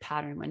opposite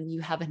pattern when you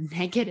have a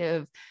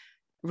negative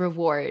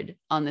reward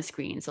on the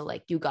screen. So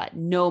you got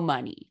no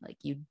money,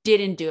 you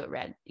didn't do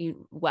it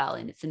well,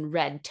 and it's in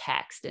red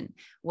text and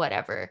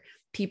whatever.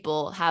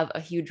 People have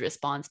a huge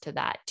response to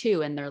that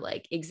too. And they're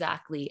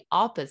exactly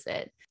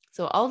opposite.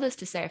 So all this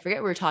to say, I forget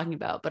what we're talking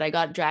about, but I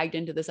got dragged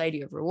into this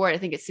idea of reward. I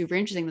think it's super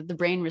interesting that the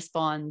brain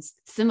responds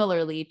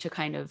similarly to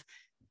kind of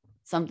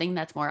something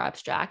that's more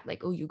abstract,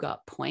 oh, you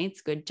got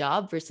points, good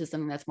job, versus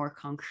something that's more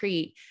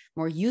concrete,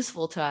 more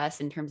useful to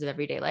us in terms of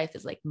everyday life,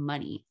 is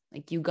money.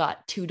 You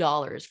got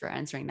 $2 for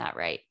answering that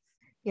right.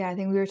 Yeah, I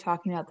think we were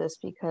talking about this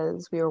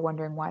because we were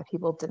wondering why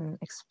people didn't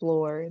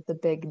explore the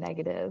big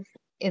negative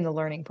in the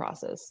learning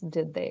process.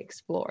 Did they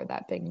explore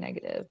that big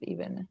negative,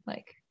 even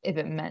if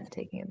it meant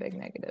taking a big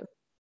negative?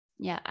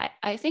 Yeah,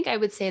 I think I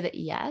would say that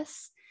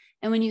yes.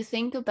 And when you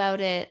think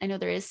about it, I know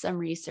there is some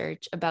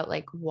research about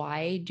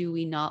why do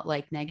we not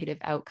like negative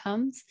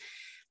outcomes?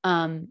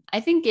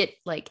 I think it,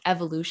 like,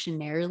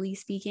 evolutionarily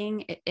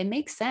speaking, it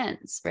makes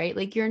sense, right?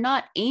 Like, you're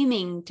not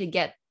aiming to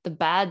get the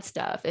bad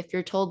stuff. If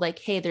you're told, like,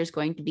 hey, there's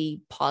going to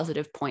be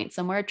positive points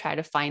somewhere, try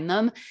to find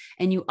them,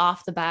 and you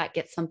off the bat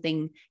get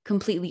something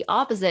completely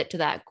opposite to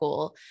that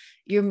goal,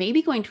 you're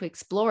maybe going to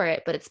explore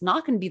it, but it's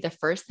not going to be the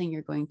first thing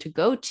you're going to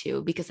go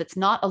to because it's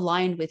not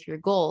aligned with your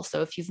goal.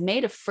 So if you've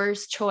made a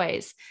first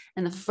choice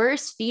and the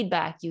first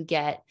feedback you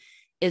get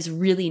is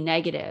really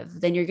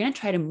negative, then you're going to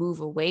try to move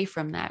away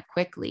from that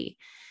quickly.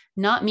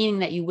 Not meaning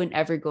that you wouldn't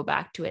ever go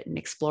back to it and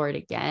explore it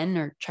again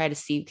or try to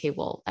see, okay,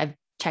 well, I've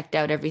checked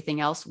out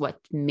everything else, what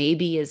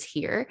maybe is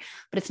here,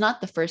 but it's not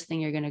the first thing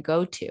you're going to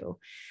go to.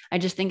 I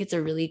just think it's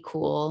a really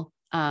cool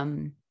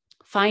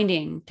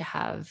finding to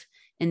have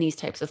in these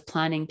types of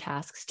planning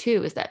tasks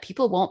too, is that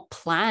people won't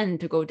plan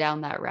to go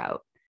down that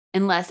route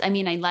unless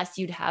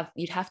you'd have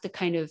to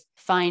kind of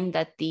find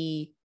that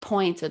the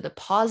points or the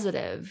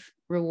positive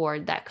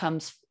reward that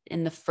comes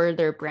in the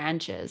further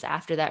branches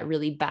after that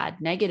really bad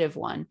negative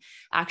one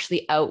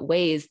actually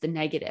outweighs the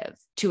negative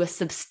to a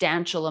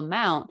substantial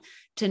amount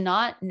to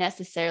not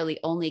necessarily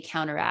only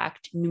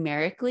counteract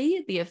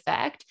numerically the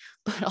effect,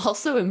 but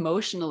also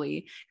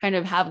emotionally kind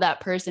of have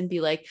that person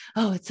be like,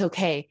 oh, it's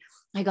okay.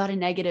 I got a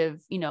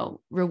negative,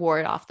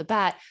 reward off the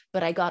bat,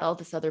 but I got all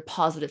this other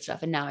positive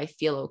stuff. And now I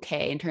feel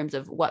okay in terms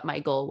of what my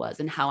goal was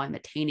and how I'm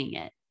attaining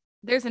it.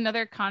 There's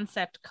another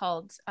concept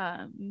called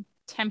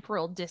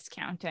temporal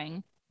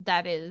discounting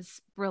that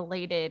is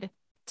related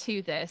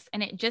to this.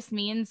 And it just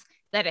means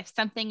that if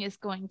something is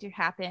going to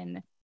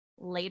happen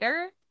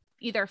later,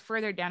 either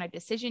further down a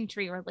decision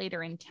tree or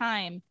later in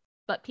time,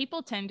 but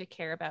people tend to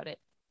care about it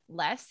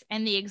less.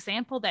 And the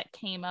example that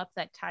came up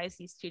that ties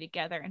these two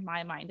together in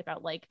my mind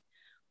about, like,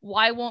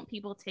 why won't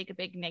people take a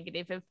big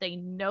negative if they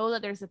know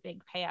that there's a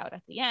big payout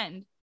at the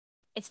end?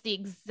 It's the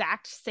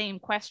exact same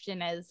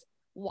question as,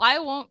 why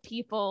won't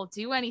people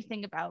do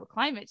anything about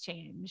climate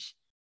change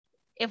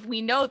if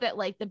we know that,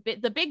 like, the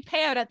big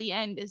payout at the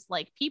end is,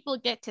 like, people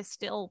get to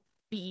still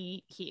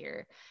be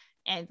here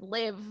and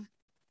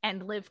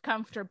live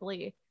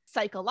comfortably?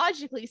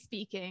 Psychologically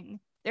speaking,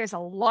 there's a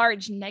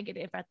large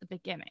negative at the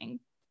beginning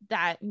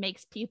that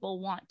makes people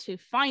want to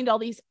find all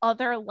these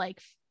other,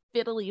 like,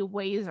 fiddly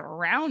ways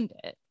around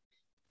it.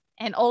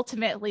 And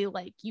ultimately,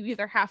 like, you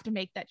either have to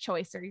make that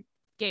choice or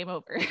game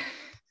over.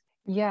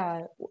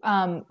 Yeah.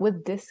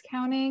 With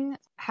discounting,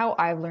 how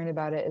I've learned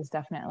about it is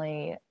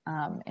definitely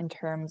in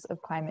terms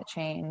of climate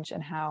change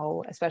and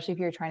how, especially if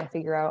you're trying to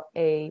figure out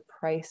a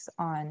price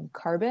on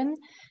carbon,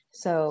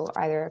 so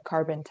either a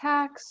carbon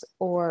tax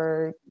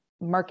or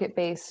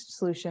market-based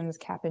solutions,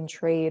 cap and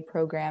trade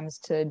programs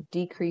to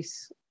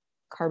decrease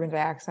carbon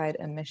dioxide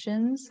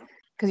emissions,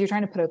 because you're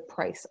trying to put a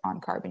price on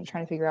carbon. You're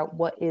trying to figure out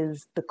what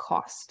is the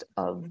cost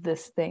of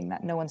this thing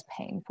that no one's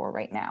paying for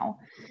right now.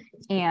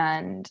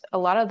 And a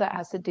lot of that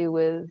has to do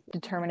with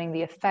determining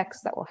the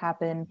effects that will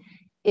happen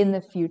in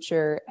the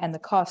future and the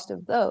cost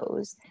of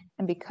those.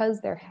 And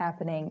because they're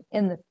happening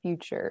in the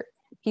future,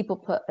 people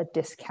put a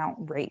discount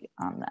rate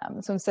on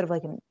them. So instead of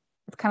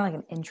it's kind of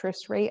like an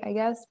interest rate, I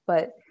guess,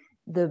 but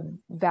the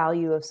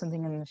value of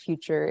something in the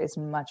future is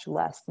much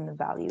less than the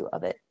value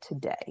of it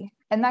today.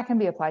 And that can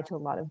be applied to a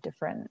lot of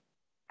different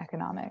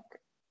economic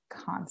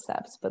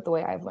concepts, but the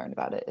way I've learned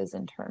about it is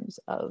in terms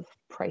of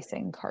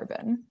pricing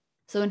carbon.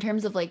 So in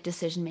terms of, like,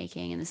 decision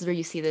making, and this is where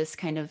you see this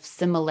kind of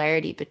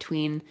similarity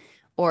between,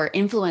 or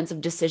influence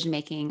of decision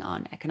making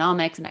on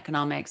economics and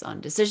economics on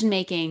decision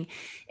making,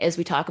 is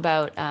we talk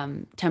about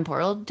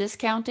temporal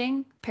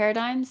discounting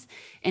paradigms,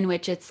 in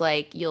which it's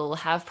like you'll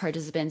have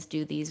participants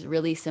do these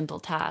really simple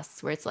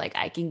tasks where it's like,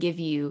 I can give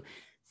you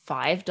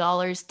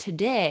 $5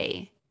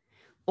 today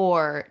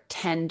or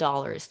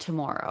 $10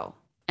 tomorrow.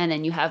 And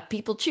then you have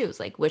people choose,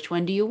 like, which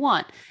one do you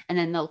want? And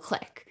then they'll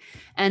click.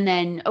 And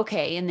then,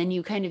 okay. And then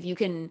you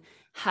can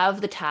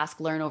have the task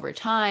learn over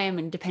time,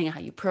 and depending on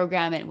how you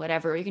program it and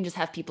whatever, you can just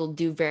have people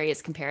do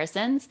various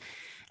comparisons.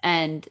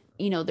 And,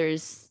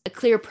 there's a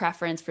clear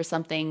preference for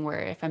something where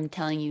if I'm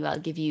telling you, I'll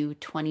give you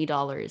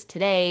 $20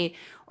 today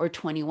or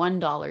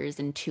 $21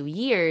 in 2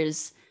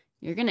 years,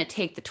 you're going to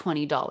take the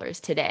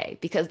 $20 today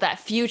because that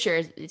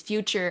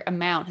future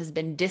amount has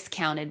been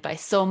discounted by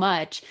so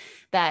much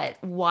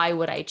that why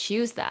would I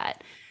choose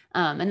that?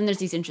 And then there's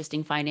these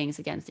interesting findings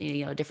against,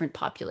 different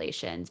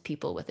populations,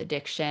 people with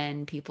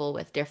addiction, people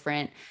with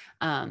different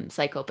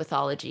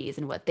psychopathologies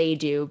and what they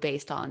do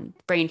based on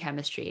brain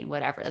chemistry and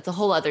whatever. That's a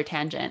whole other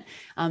tangent.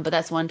 But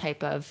that's one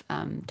type of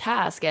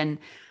task. And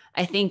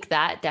I think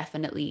that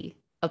definitely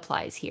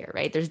applies here,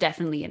 right? There's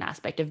definitely an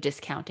aspect of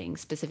discounting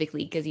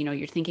specifically because,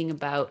 you're thinking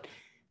about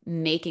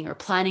making or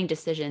planning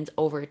decisions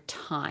over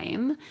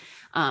time.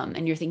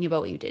 And you're thinking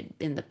about what you did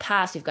in the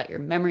past. You've got your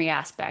memory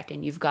aspect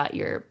and you've got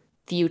your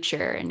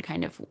future, and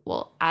kind of,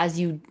 well, as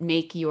you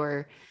make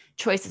your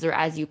choices or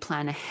as you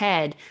plan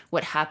ahead,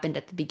 what happened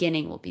at the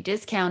beginning will be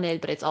discounted,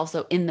 but it's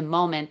also in the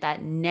moment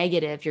that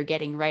negative you're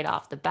getting right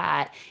off the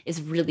bat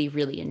is really,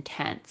 really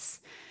intense.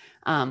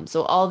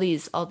 So all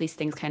these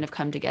things kind of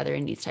come together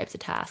in these types of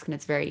tasks, and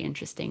it's very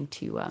interesting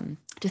to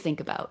think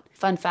about.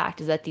 Fun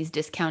fact is that these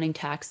discounting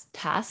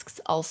tasks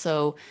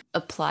also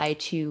apply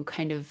to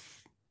kind of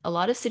a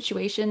lot of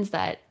situations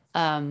that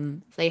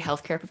say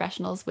healthcare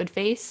professionals would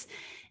face,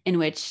 in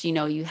which, you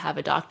know, you have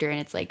a doctor and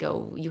it's like,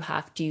 oh,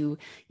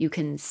 you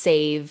can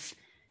save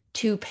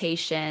 2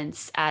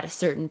 patients at a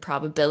certain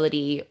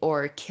probability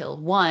or kill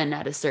 1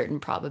 at a certain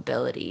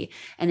probability.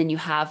 And then you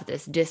have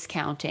this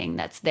discounting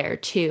that's there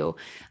too.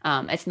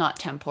 It's not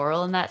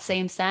temporal in that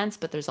same sense,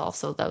 but there's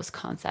also those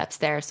concepts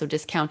there. So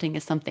discounting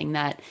is something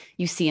that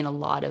you see in a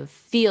lot of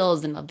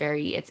fields, and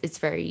it's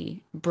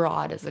very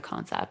broad as a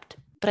concept.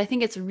 But I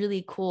think it's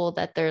really cool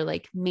that their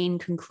like main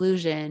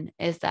conclusion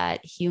is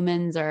that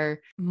humans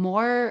are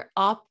more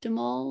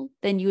optimal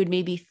than you would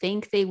maybe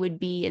think they would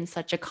be in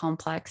such a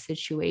complex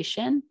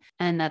situation.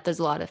 And that there's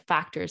a lot of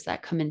factors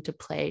that come into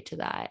play to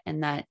that.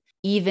 And that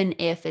even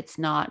if it's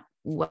not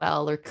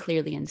well or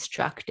clearly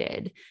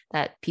instructed,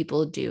 that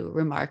people do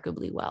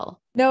remarkably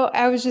well. No,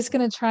 I was just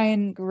going to try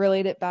and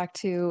relate it back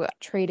to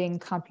trading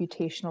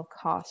computational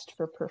cost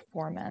for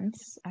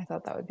performance. I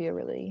thought that would be a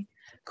really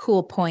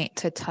cool point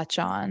to touch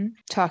on,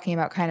 talking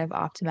about kind of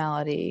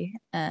optimality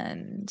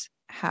and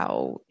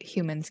how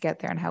humans get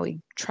there and how we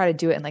try to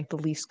do it in like the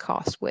least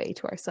cost way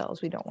to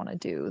ourselves. We don't want to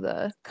do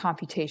the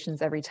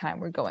computations every time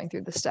we're going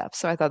through the steps.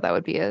 So I thought that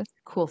would be a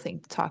cool thing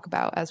to talk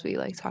about as we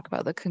like talk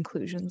about the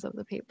conclusions of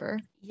the paper.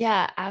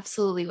 Yeah,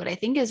 absolutely. What I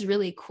think is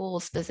really cool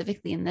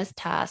specifically in this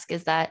task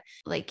is that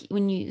like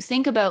when you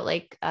think about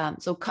like,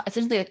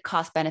 essentially a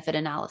cost benefit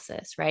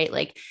analysis, right?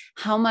 Like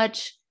how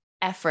much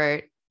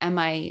effort am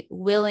I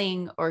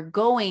willing or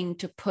going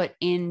to put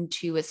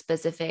into a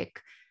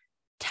specific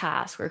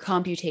task or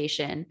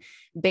computation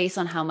based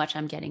on how much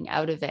I'm getting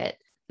out of it?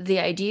 The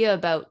idea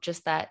about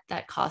just that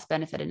cost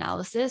benefit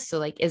analysis. So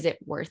like, is it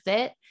worth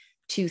it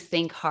to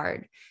think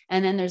hard?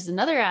 And then there's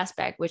another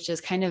aspect, which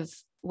is kind of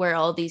where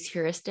all these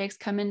heuristics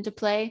come into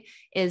play,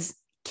 is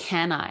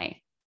am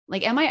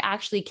I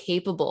actually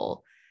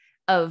capable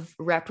of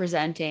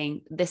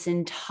representing this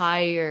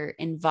entire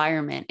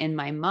environment in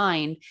my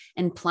mind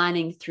and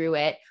planning through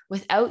it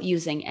without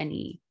using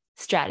any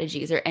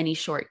strategies or any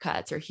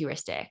shortcuts or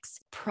heuristics?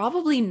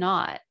 Probably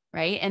not,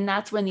 right? And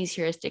that's when these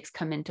heuristics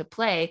come into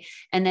play.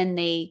 And then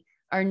they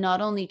are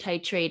not only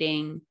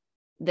titrating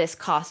this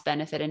cost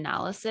benefit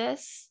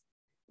analysis,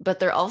 but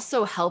they're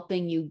also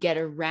helping you get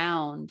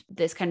around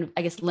this kind of,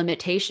 I guess,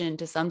 limitation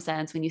to some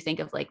sense when you think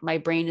of like, my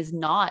brain is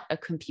not a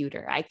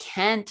computer. I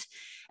can't.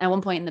 At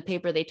one point in the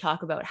paper, they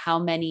talk about how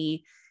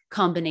many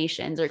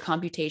combinations or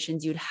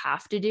computations you'd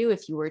have to do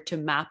if you were to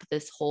map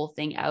this whole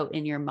thing out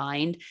in your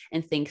mind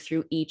and think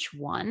through each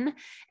one.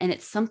 And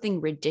it's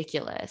something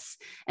ridiculous.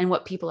 And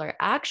what people are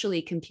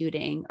actually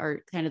computing,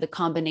 or kind of the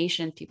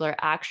combinations people are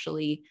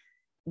actually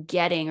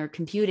getting or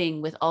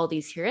computing with all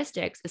these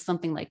heuristics, is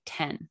something like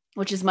 10,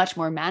 which is much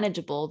more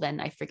manageable than,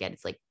 I forget,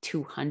 it's like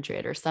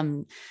 200 or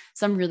some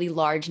really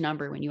large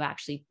number when you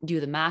actually do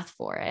the math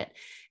for it.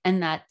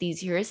 And that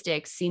these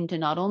heuristics seem to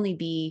not only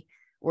be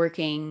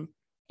working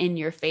in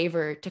your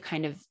favor to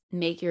kind of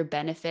make your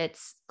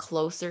benefits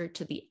closer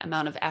to the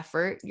amount of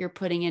effort you're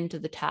putting into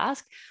the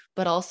task,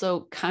 but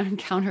also kind of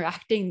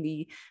counteracting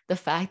the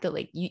fact that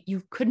like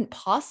you couldn't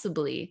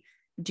possibly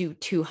do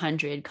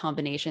 200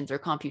 combinations or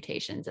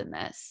computations in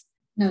this.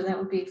 No, that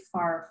would be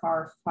far,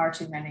 far, far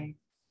too many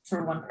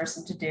for one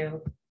person to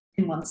do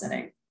in one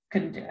sitting.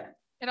 Couldn't do it.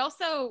 It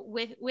also,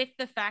 with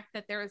the fact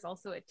that there is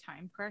also a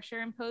time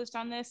pressure imposed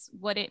on this,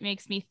 what it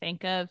makes me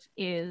think of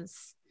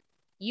is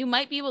you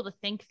might be able to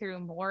think through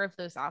more of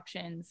those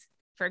options.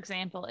 For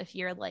example, if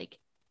you're like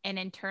an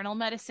internal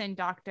medicine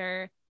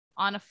doctor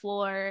on a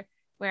floor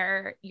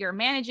where you're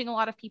managing a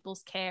lot of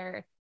people's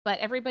care, but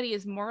everybody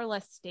is more or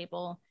less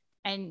stable,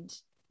 and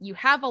you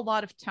have a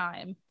lot of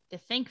time to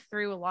think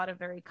through a lot of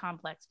very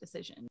complex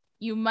decisions,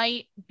 you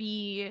might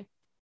be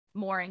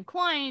more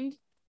inclined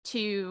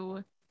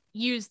to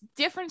use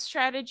different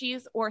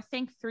strategies or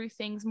think through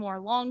things more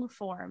long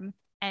form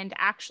and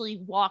actually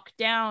walk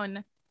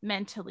down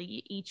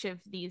mentally each of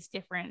these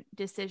different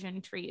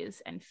decision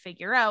trees and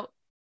figure out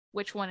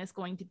which one is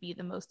going to be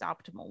the most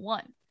optimal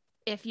one.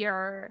 If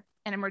you're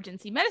an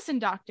emergency medicine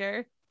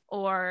doctor,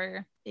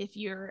 or if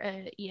you're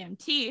an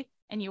EMT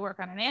and you work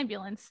on an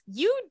ambulance,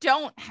 you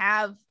don't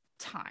have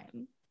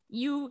time.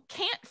 You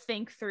can't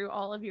think through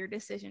all of your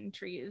decision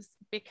trees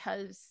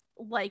because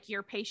like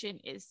your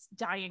patient is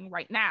dying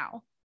right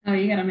now. Oh,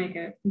 you gotta make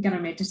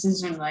a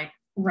decision like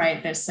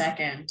right this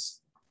second.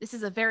 This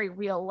is a very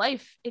real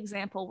life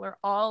example where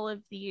all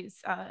of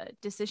these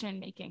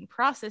decision-making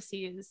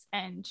processes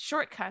and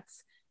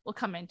shortcuts will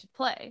come into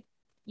play.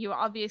 You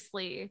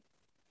obviously,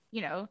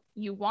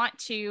 you want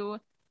to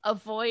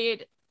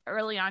avoid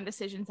early on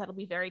decisions that'll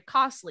be very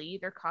costly,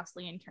 either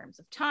costly in terms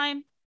of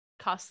time,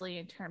 costly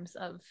in terms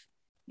of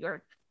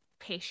your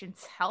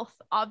patient's health,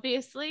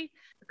 obviously,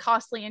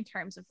 costly in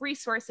terms of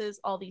resources,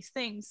 all these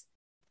things.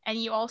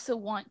 And you also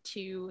want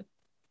to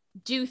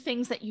do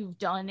things that you've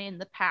done in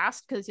the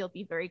past because you'll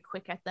be very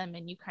quick at them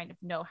and you kind of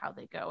know how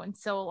they go. And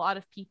so a lot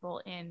of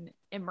people in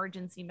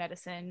emergency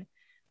medicine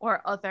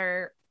or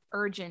other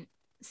urgent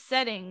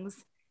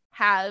settings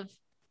have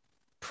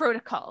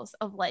protocols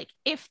of like,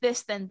 if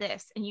this, then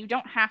this, and you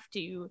don't have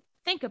to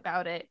think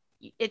about it.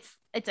 It's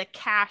a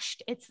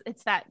cached,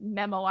 it's that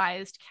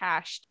memoized,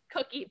 cached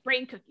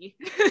brain cookie.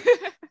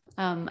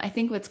 I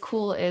think what's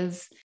cool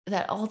is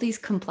that all these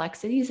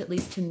complexities, at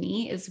least to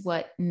me, is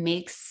what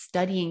makes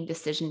studying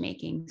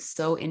decision-making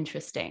so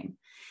interesting.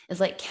 Is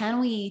like,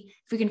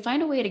 if we can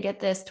find a way to get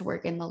this to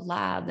work in the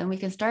lab, then we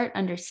can start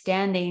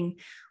understanding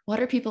what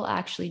are people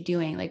actually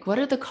doing? Like, what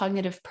are the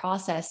cognitive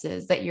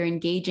processes that you're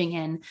engaging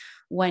in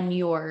when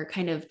you're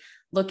kind of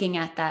looking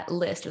at that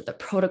list or the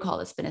protocol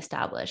that's been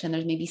established, and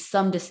there's maybe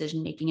some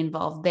decision-making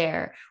involved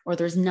there, or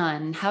there's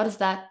none. How does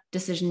that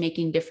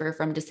decision-making differ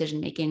from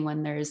decision-making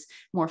when there's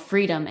more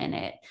freedom in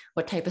it?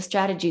 What type of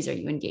strategies are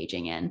you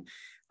engaging in?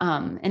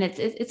 And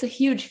it's a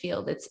huge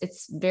field.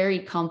 It's very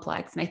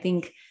complex. And I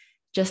think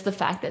just the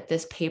fact that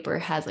this paper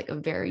has like a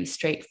very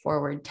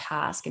straightforward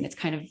task and it's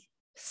kind of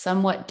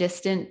somewhat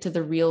distant to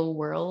the real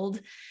world,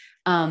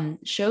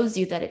 shows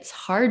you that it's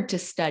hard to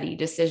study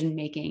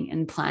decision-making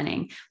and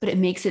planning, but it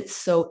makes it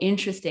so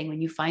interesting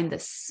when you find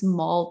this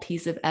small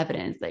piece of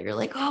evidence that you're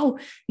like, oh,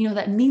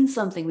 that means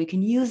something. We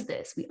can use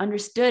this. We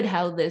understood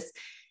how this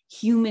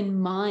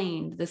human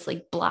mind, this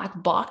like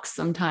black box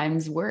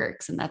sometimes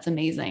works. And that's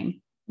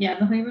amazing. Yeah,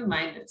 the human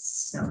mind is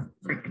so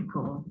freaking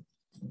cool.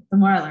 The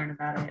more I learn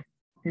about it,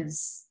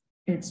 it's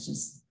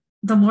just,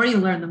 the more you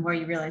learn, the more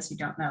you realize you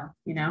don't know,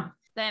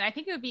 Then I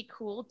think it would be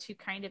cool to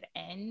kind of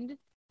end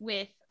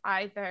with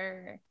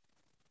either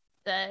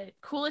the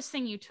coolest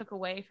thing you took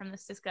away from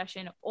this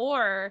discussion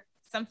or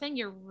something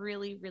you're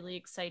really, really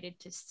excited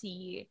to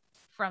see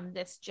from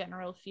this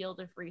general field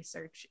of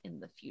research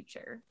in the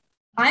future.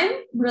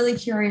 I'm really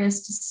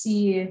curious to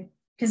see,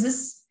 because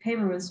this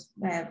paper was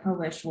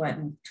published,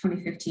 in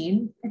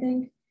 2015, I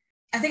think.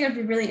 I think it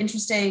would be really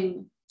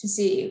interesting to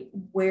see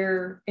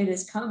where it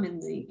has come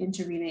in the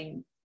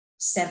intervening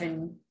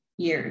 7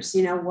 years.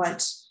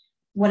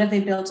 What have they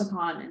built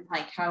upon, and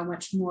like how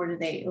much more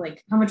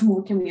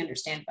can we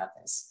understand about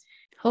this?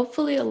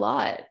 Hopefully a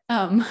lot.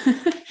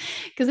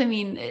 Because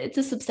it's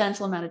a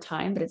substantial amount of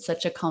time, but it's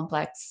such a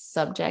complex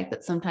subject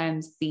that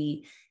sometimes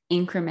the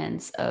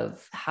increments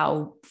of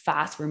how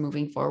fast we're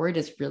moving forward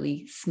is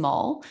really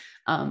small.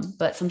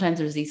 But sometimes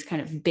there's these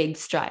kind of big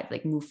strides,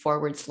 like move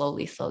forward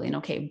slowly. And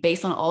okay,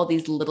 based on all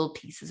these little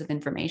pieces of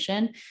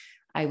information,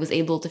 I was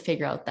able to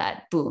figure out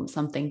that, boom,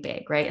 something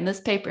big, right? And this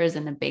paper is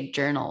in a big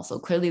journal. So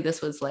clearly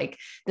this was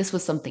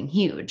something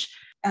huge.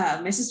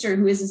 My sister,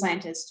 who is a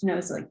scientist,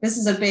 knows like, this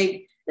is a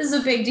big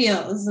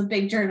deal. This is a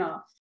big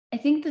journal. I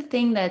think the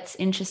thing that's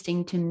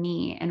interesting to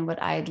me and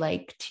what I'd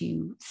like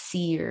to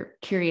see or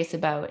curious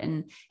about,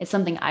 and it's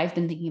something I've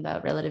been thinking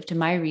about relative to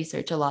my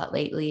research a lot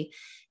lately,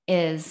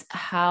 is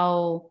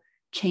how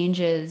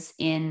changes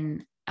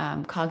in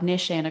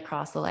cognition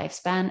across the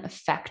lifespan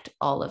affect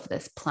all of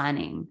this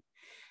planning.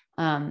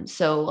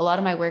 So a lot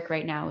of my work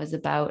right now is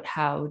about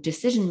how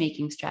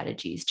decision-making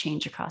strategies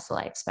change across the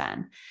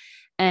lifespan.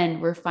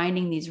 And we're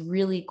finding these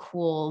really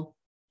cool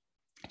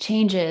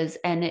changes.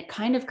 And it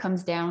kind of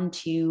comes down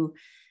to,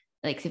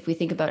 like, if we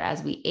think about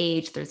as we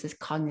age, there's this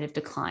cognitive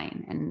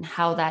decline and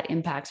how that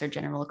impacts our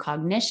general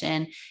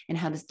cognition, and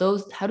how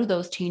do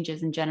those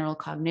changes in general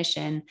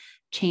cognition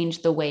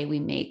change the way we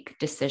make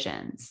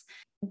decisions?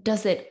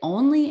 Does it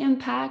only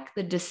impact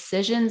the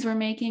decisions we're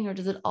making, or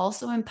does it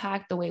also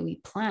impact the way we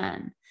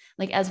plan?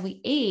 Like, as we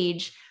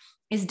age,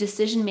 is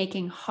decision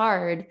making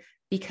hard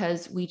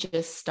because we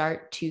just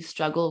start to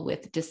struggle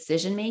with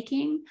decision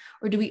making,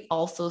 or do we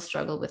also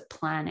struggle with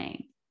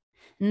planning?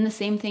 And the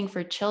same thing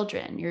for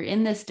children. You're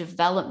in this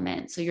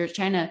development, so you're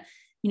trying to,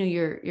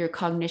 your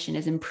cognition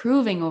is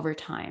improving over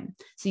time.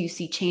 So you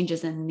see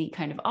changes in the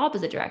kind of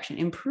opposite direction,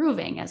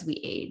 improving as we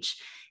age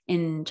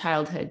in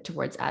childhood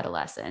towards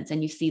adolescence.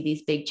 And you see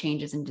these big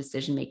changes in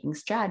decision-making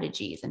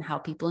strategies and how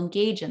people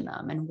engage in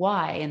them and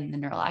why, and the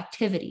neural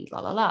activity, la,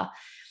 la, la.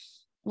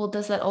 Well,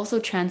 does that also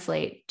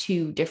translate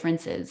to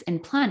differences in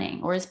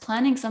planning? Or is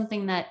planning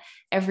something that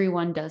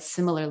everyone does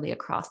similarly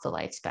across the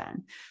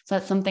lifespan? So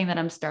that's something that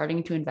I'm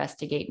starting to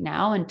investigate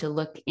now and to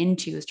look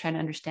into, is trying to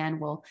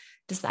understand, well,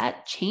 does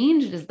that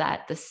change? Is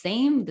that the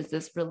same? Does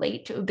this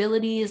relate to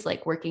abilities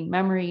like working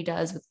memory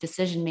does with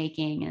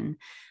decision-making and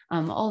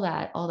all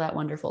that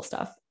wonderful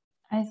stuff?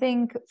 I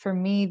think for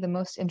me, the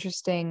most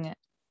interesting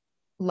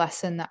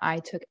lesson that I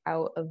took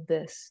out of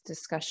this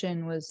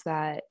discussion was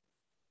that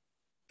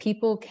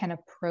people can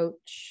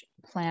approach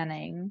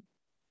planning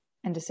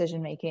and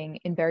decision making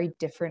in very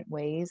different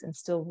ways and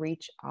still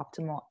reach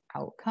optimal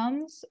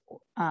outcomes,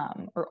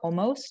 or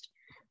almost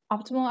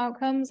optimal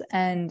outcomes.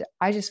 And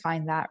I just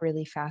find that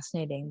really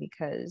fascinating,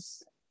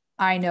 because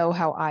I know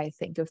how I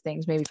think of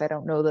things. Maybe if I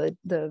don't know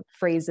the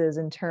phrases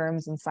and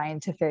terms and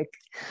scientific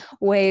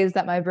ways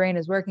that my brain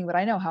is working, but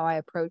I know how I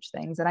approach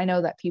things, and I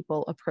know that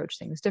people approach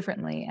things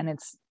differently. And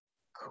it's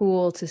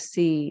cool to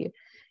see,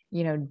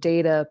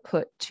 data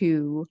put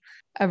to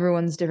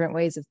everyone's different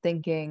ways of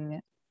thinking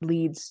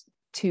leads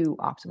to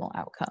optimal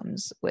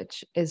outcomes,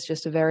 which is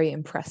just a very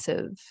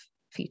impressive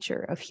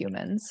feature of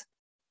humans.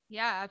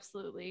 Yeah,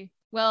 absolutely.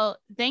 Well,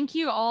 thank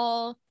you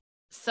all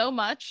so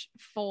much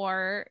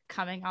for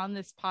coming on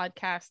this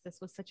podcast. This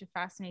was such a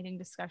fascinating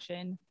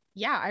discussion.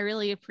 Yeah, I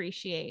really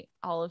appreciate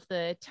all of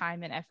the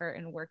time and effort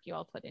and work you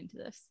all put into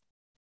this.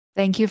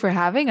 Thank you for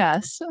having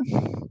us.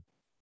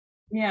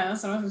 Yeah,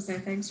 that's what I was going to say.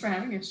 Thanks for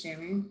having us,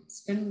 Jamie.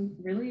 It's been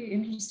really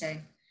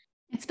interesting.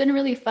 It's been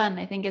really fun.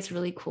 I think it's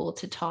really cool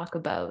to talk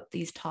about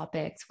these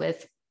topics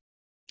with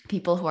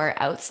people who are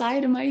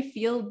outside of my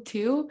field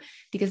too,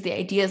 because the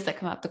ideas that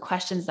come up, the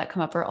questions that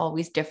come up are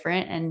always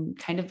different and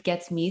kind of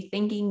gets me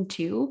thinking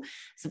too,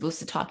 as opposed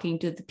to talking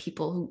to the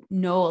people who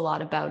know a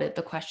lot about it.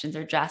 The questions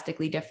are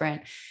drastically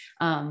different,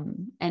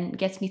 and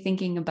gets me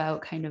thinking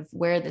about kind of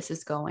where this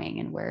is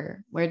going and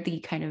where the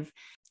kind of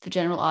the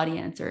general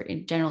audience or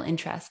in general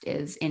interest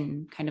is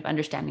in kind of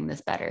understanding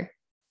this better.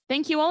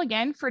 Thank you all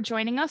again for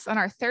joining us on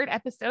our third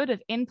episode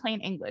of In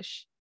Plain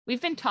English. We've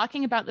been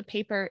talking about the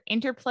paper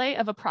Interplay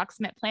of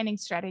Approximate Planning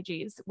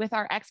Strategies with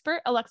our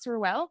expert, Alexa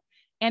Ruel,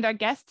 and our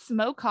guests,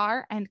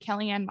 Carr and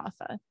Kellyanne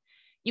Moffa.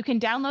 You can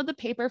download the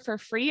paper for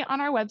free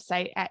on our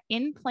website at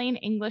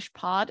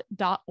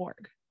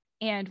inplainenglishpod.org.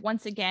 And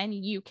once again,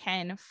 you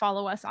can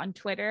follow us on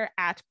Twitter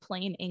at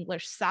Plain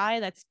English Sci.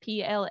 That's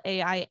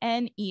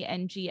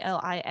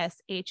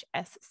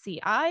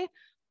PLAINENGLISHSCI.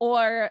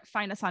 Or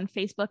find us on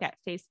Facebook at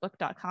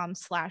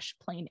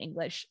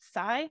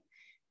facebook.com/plainenglishsci.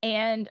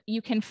 And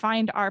you can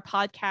find our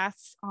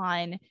podcasts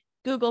on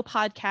Google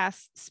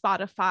Podcasts,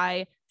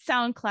 Spotify,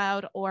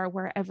 SoundCloud, or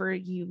wherever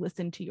you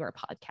listen to your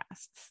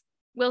podcasts.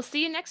 We'll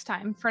see you next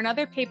time for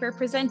another paper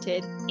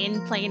presented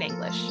in plain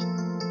English.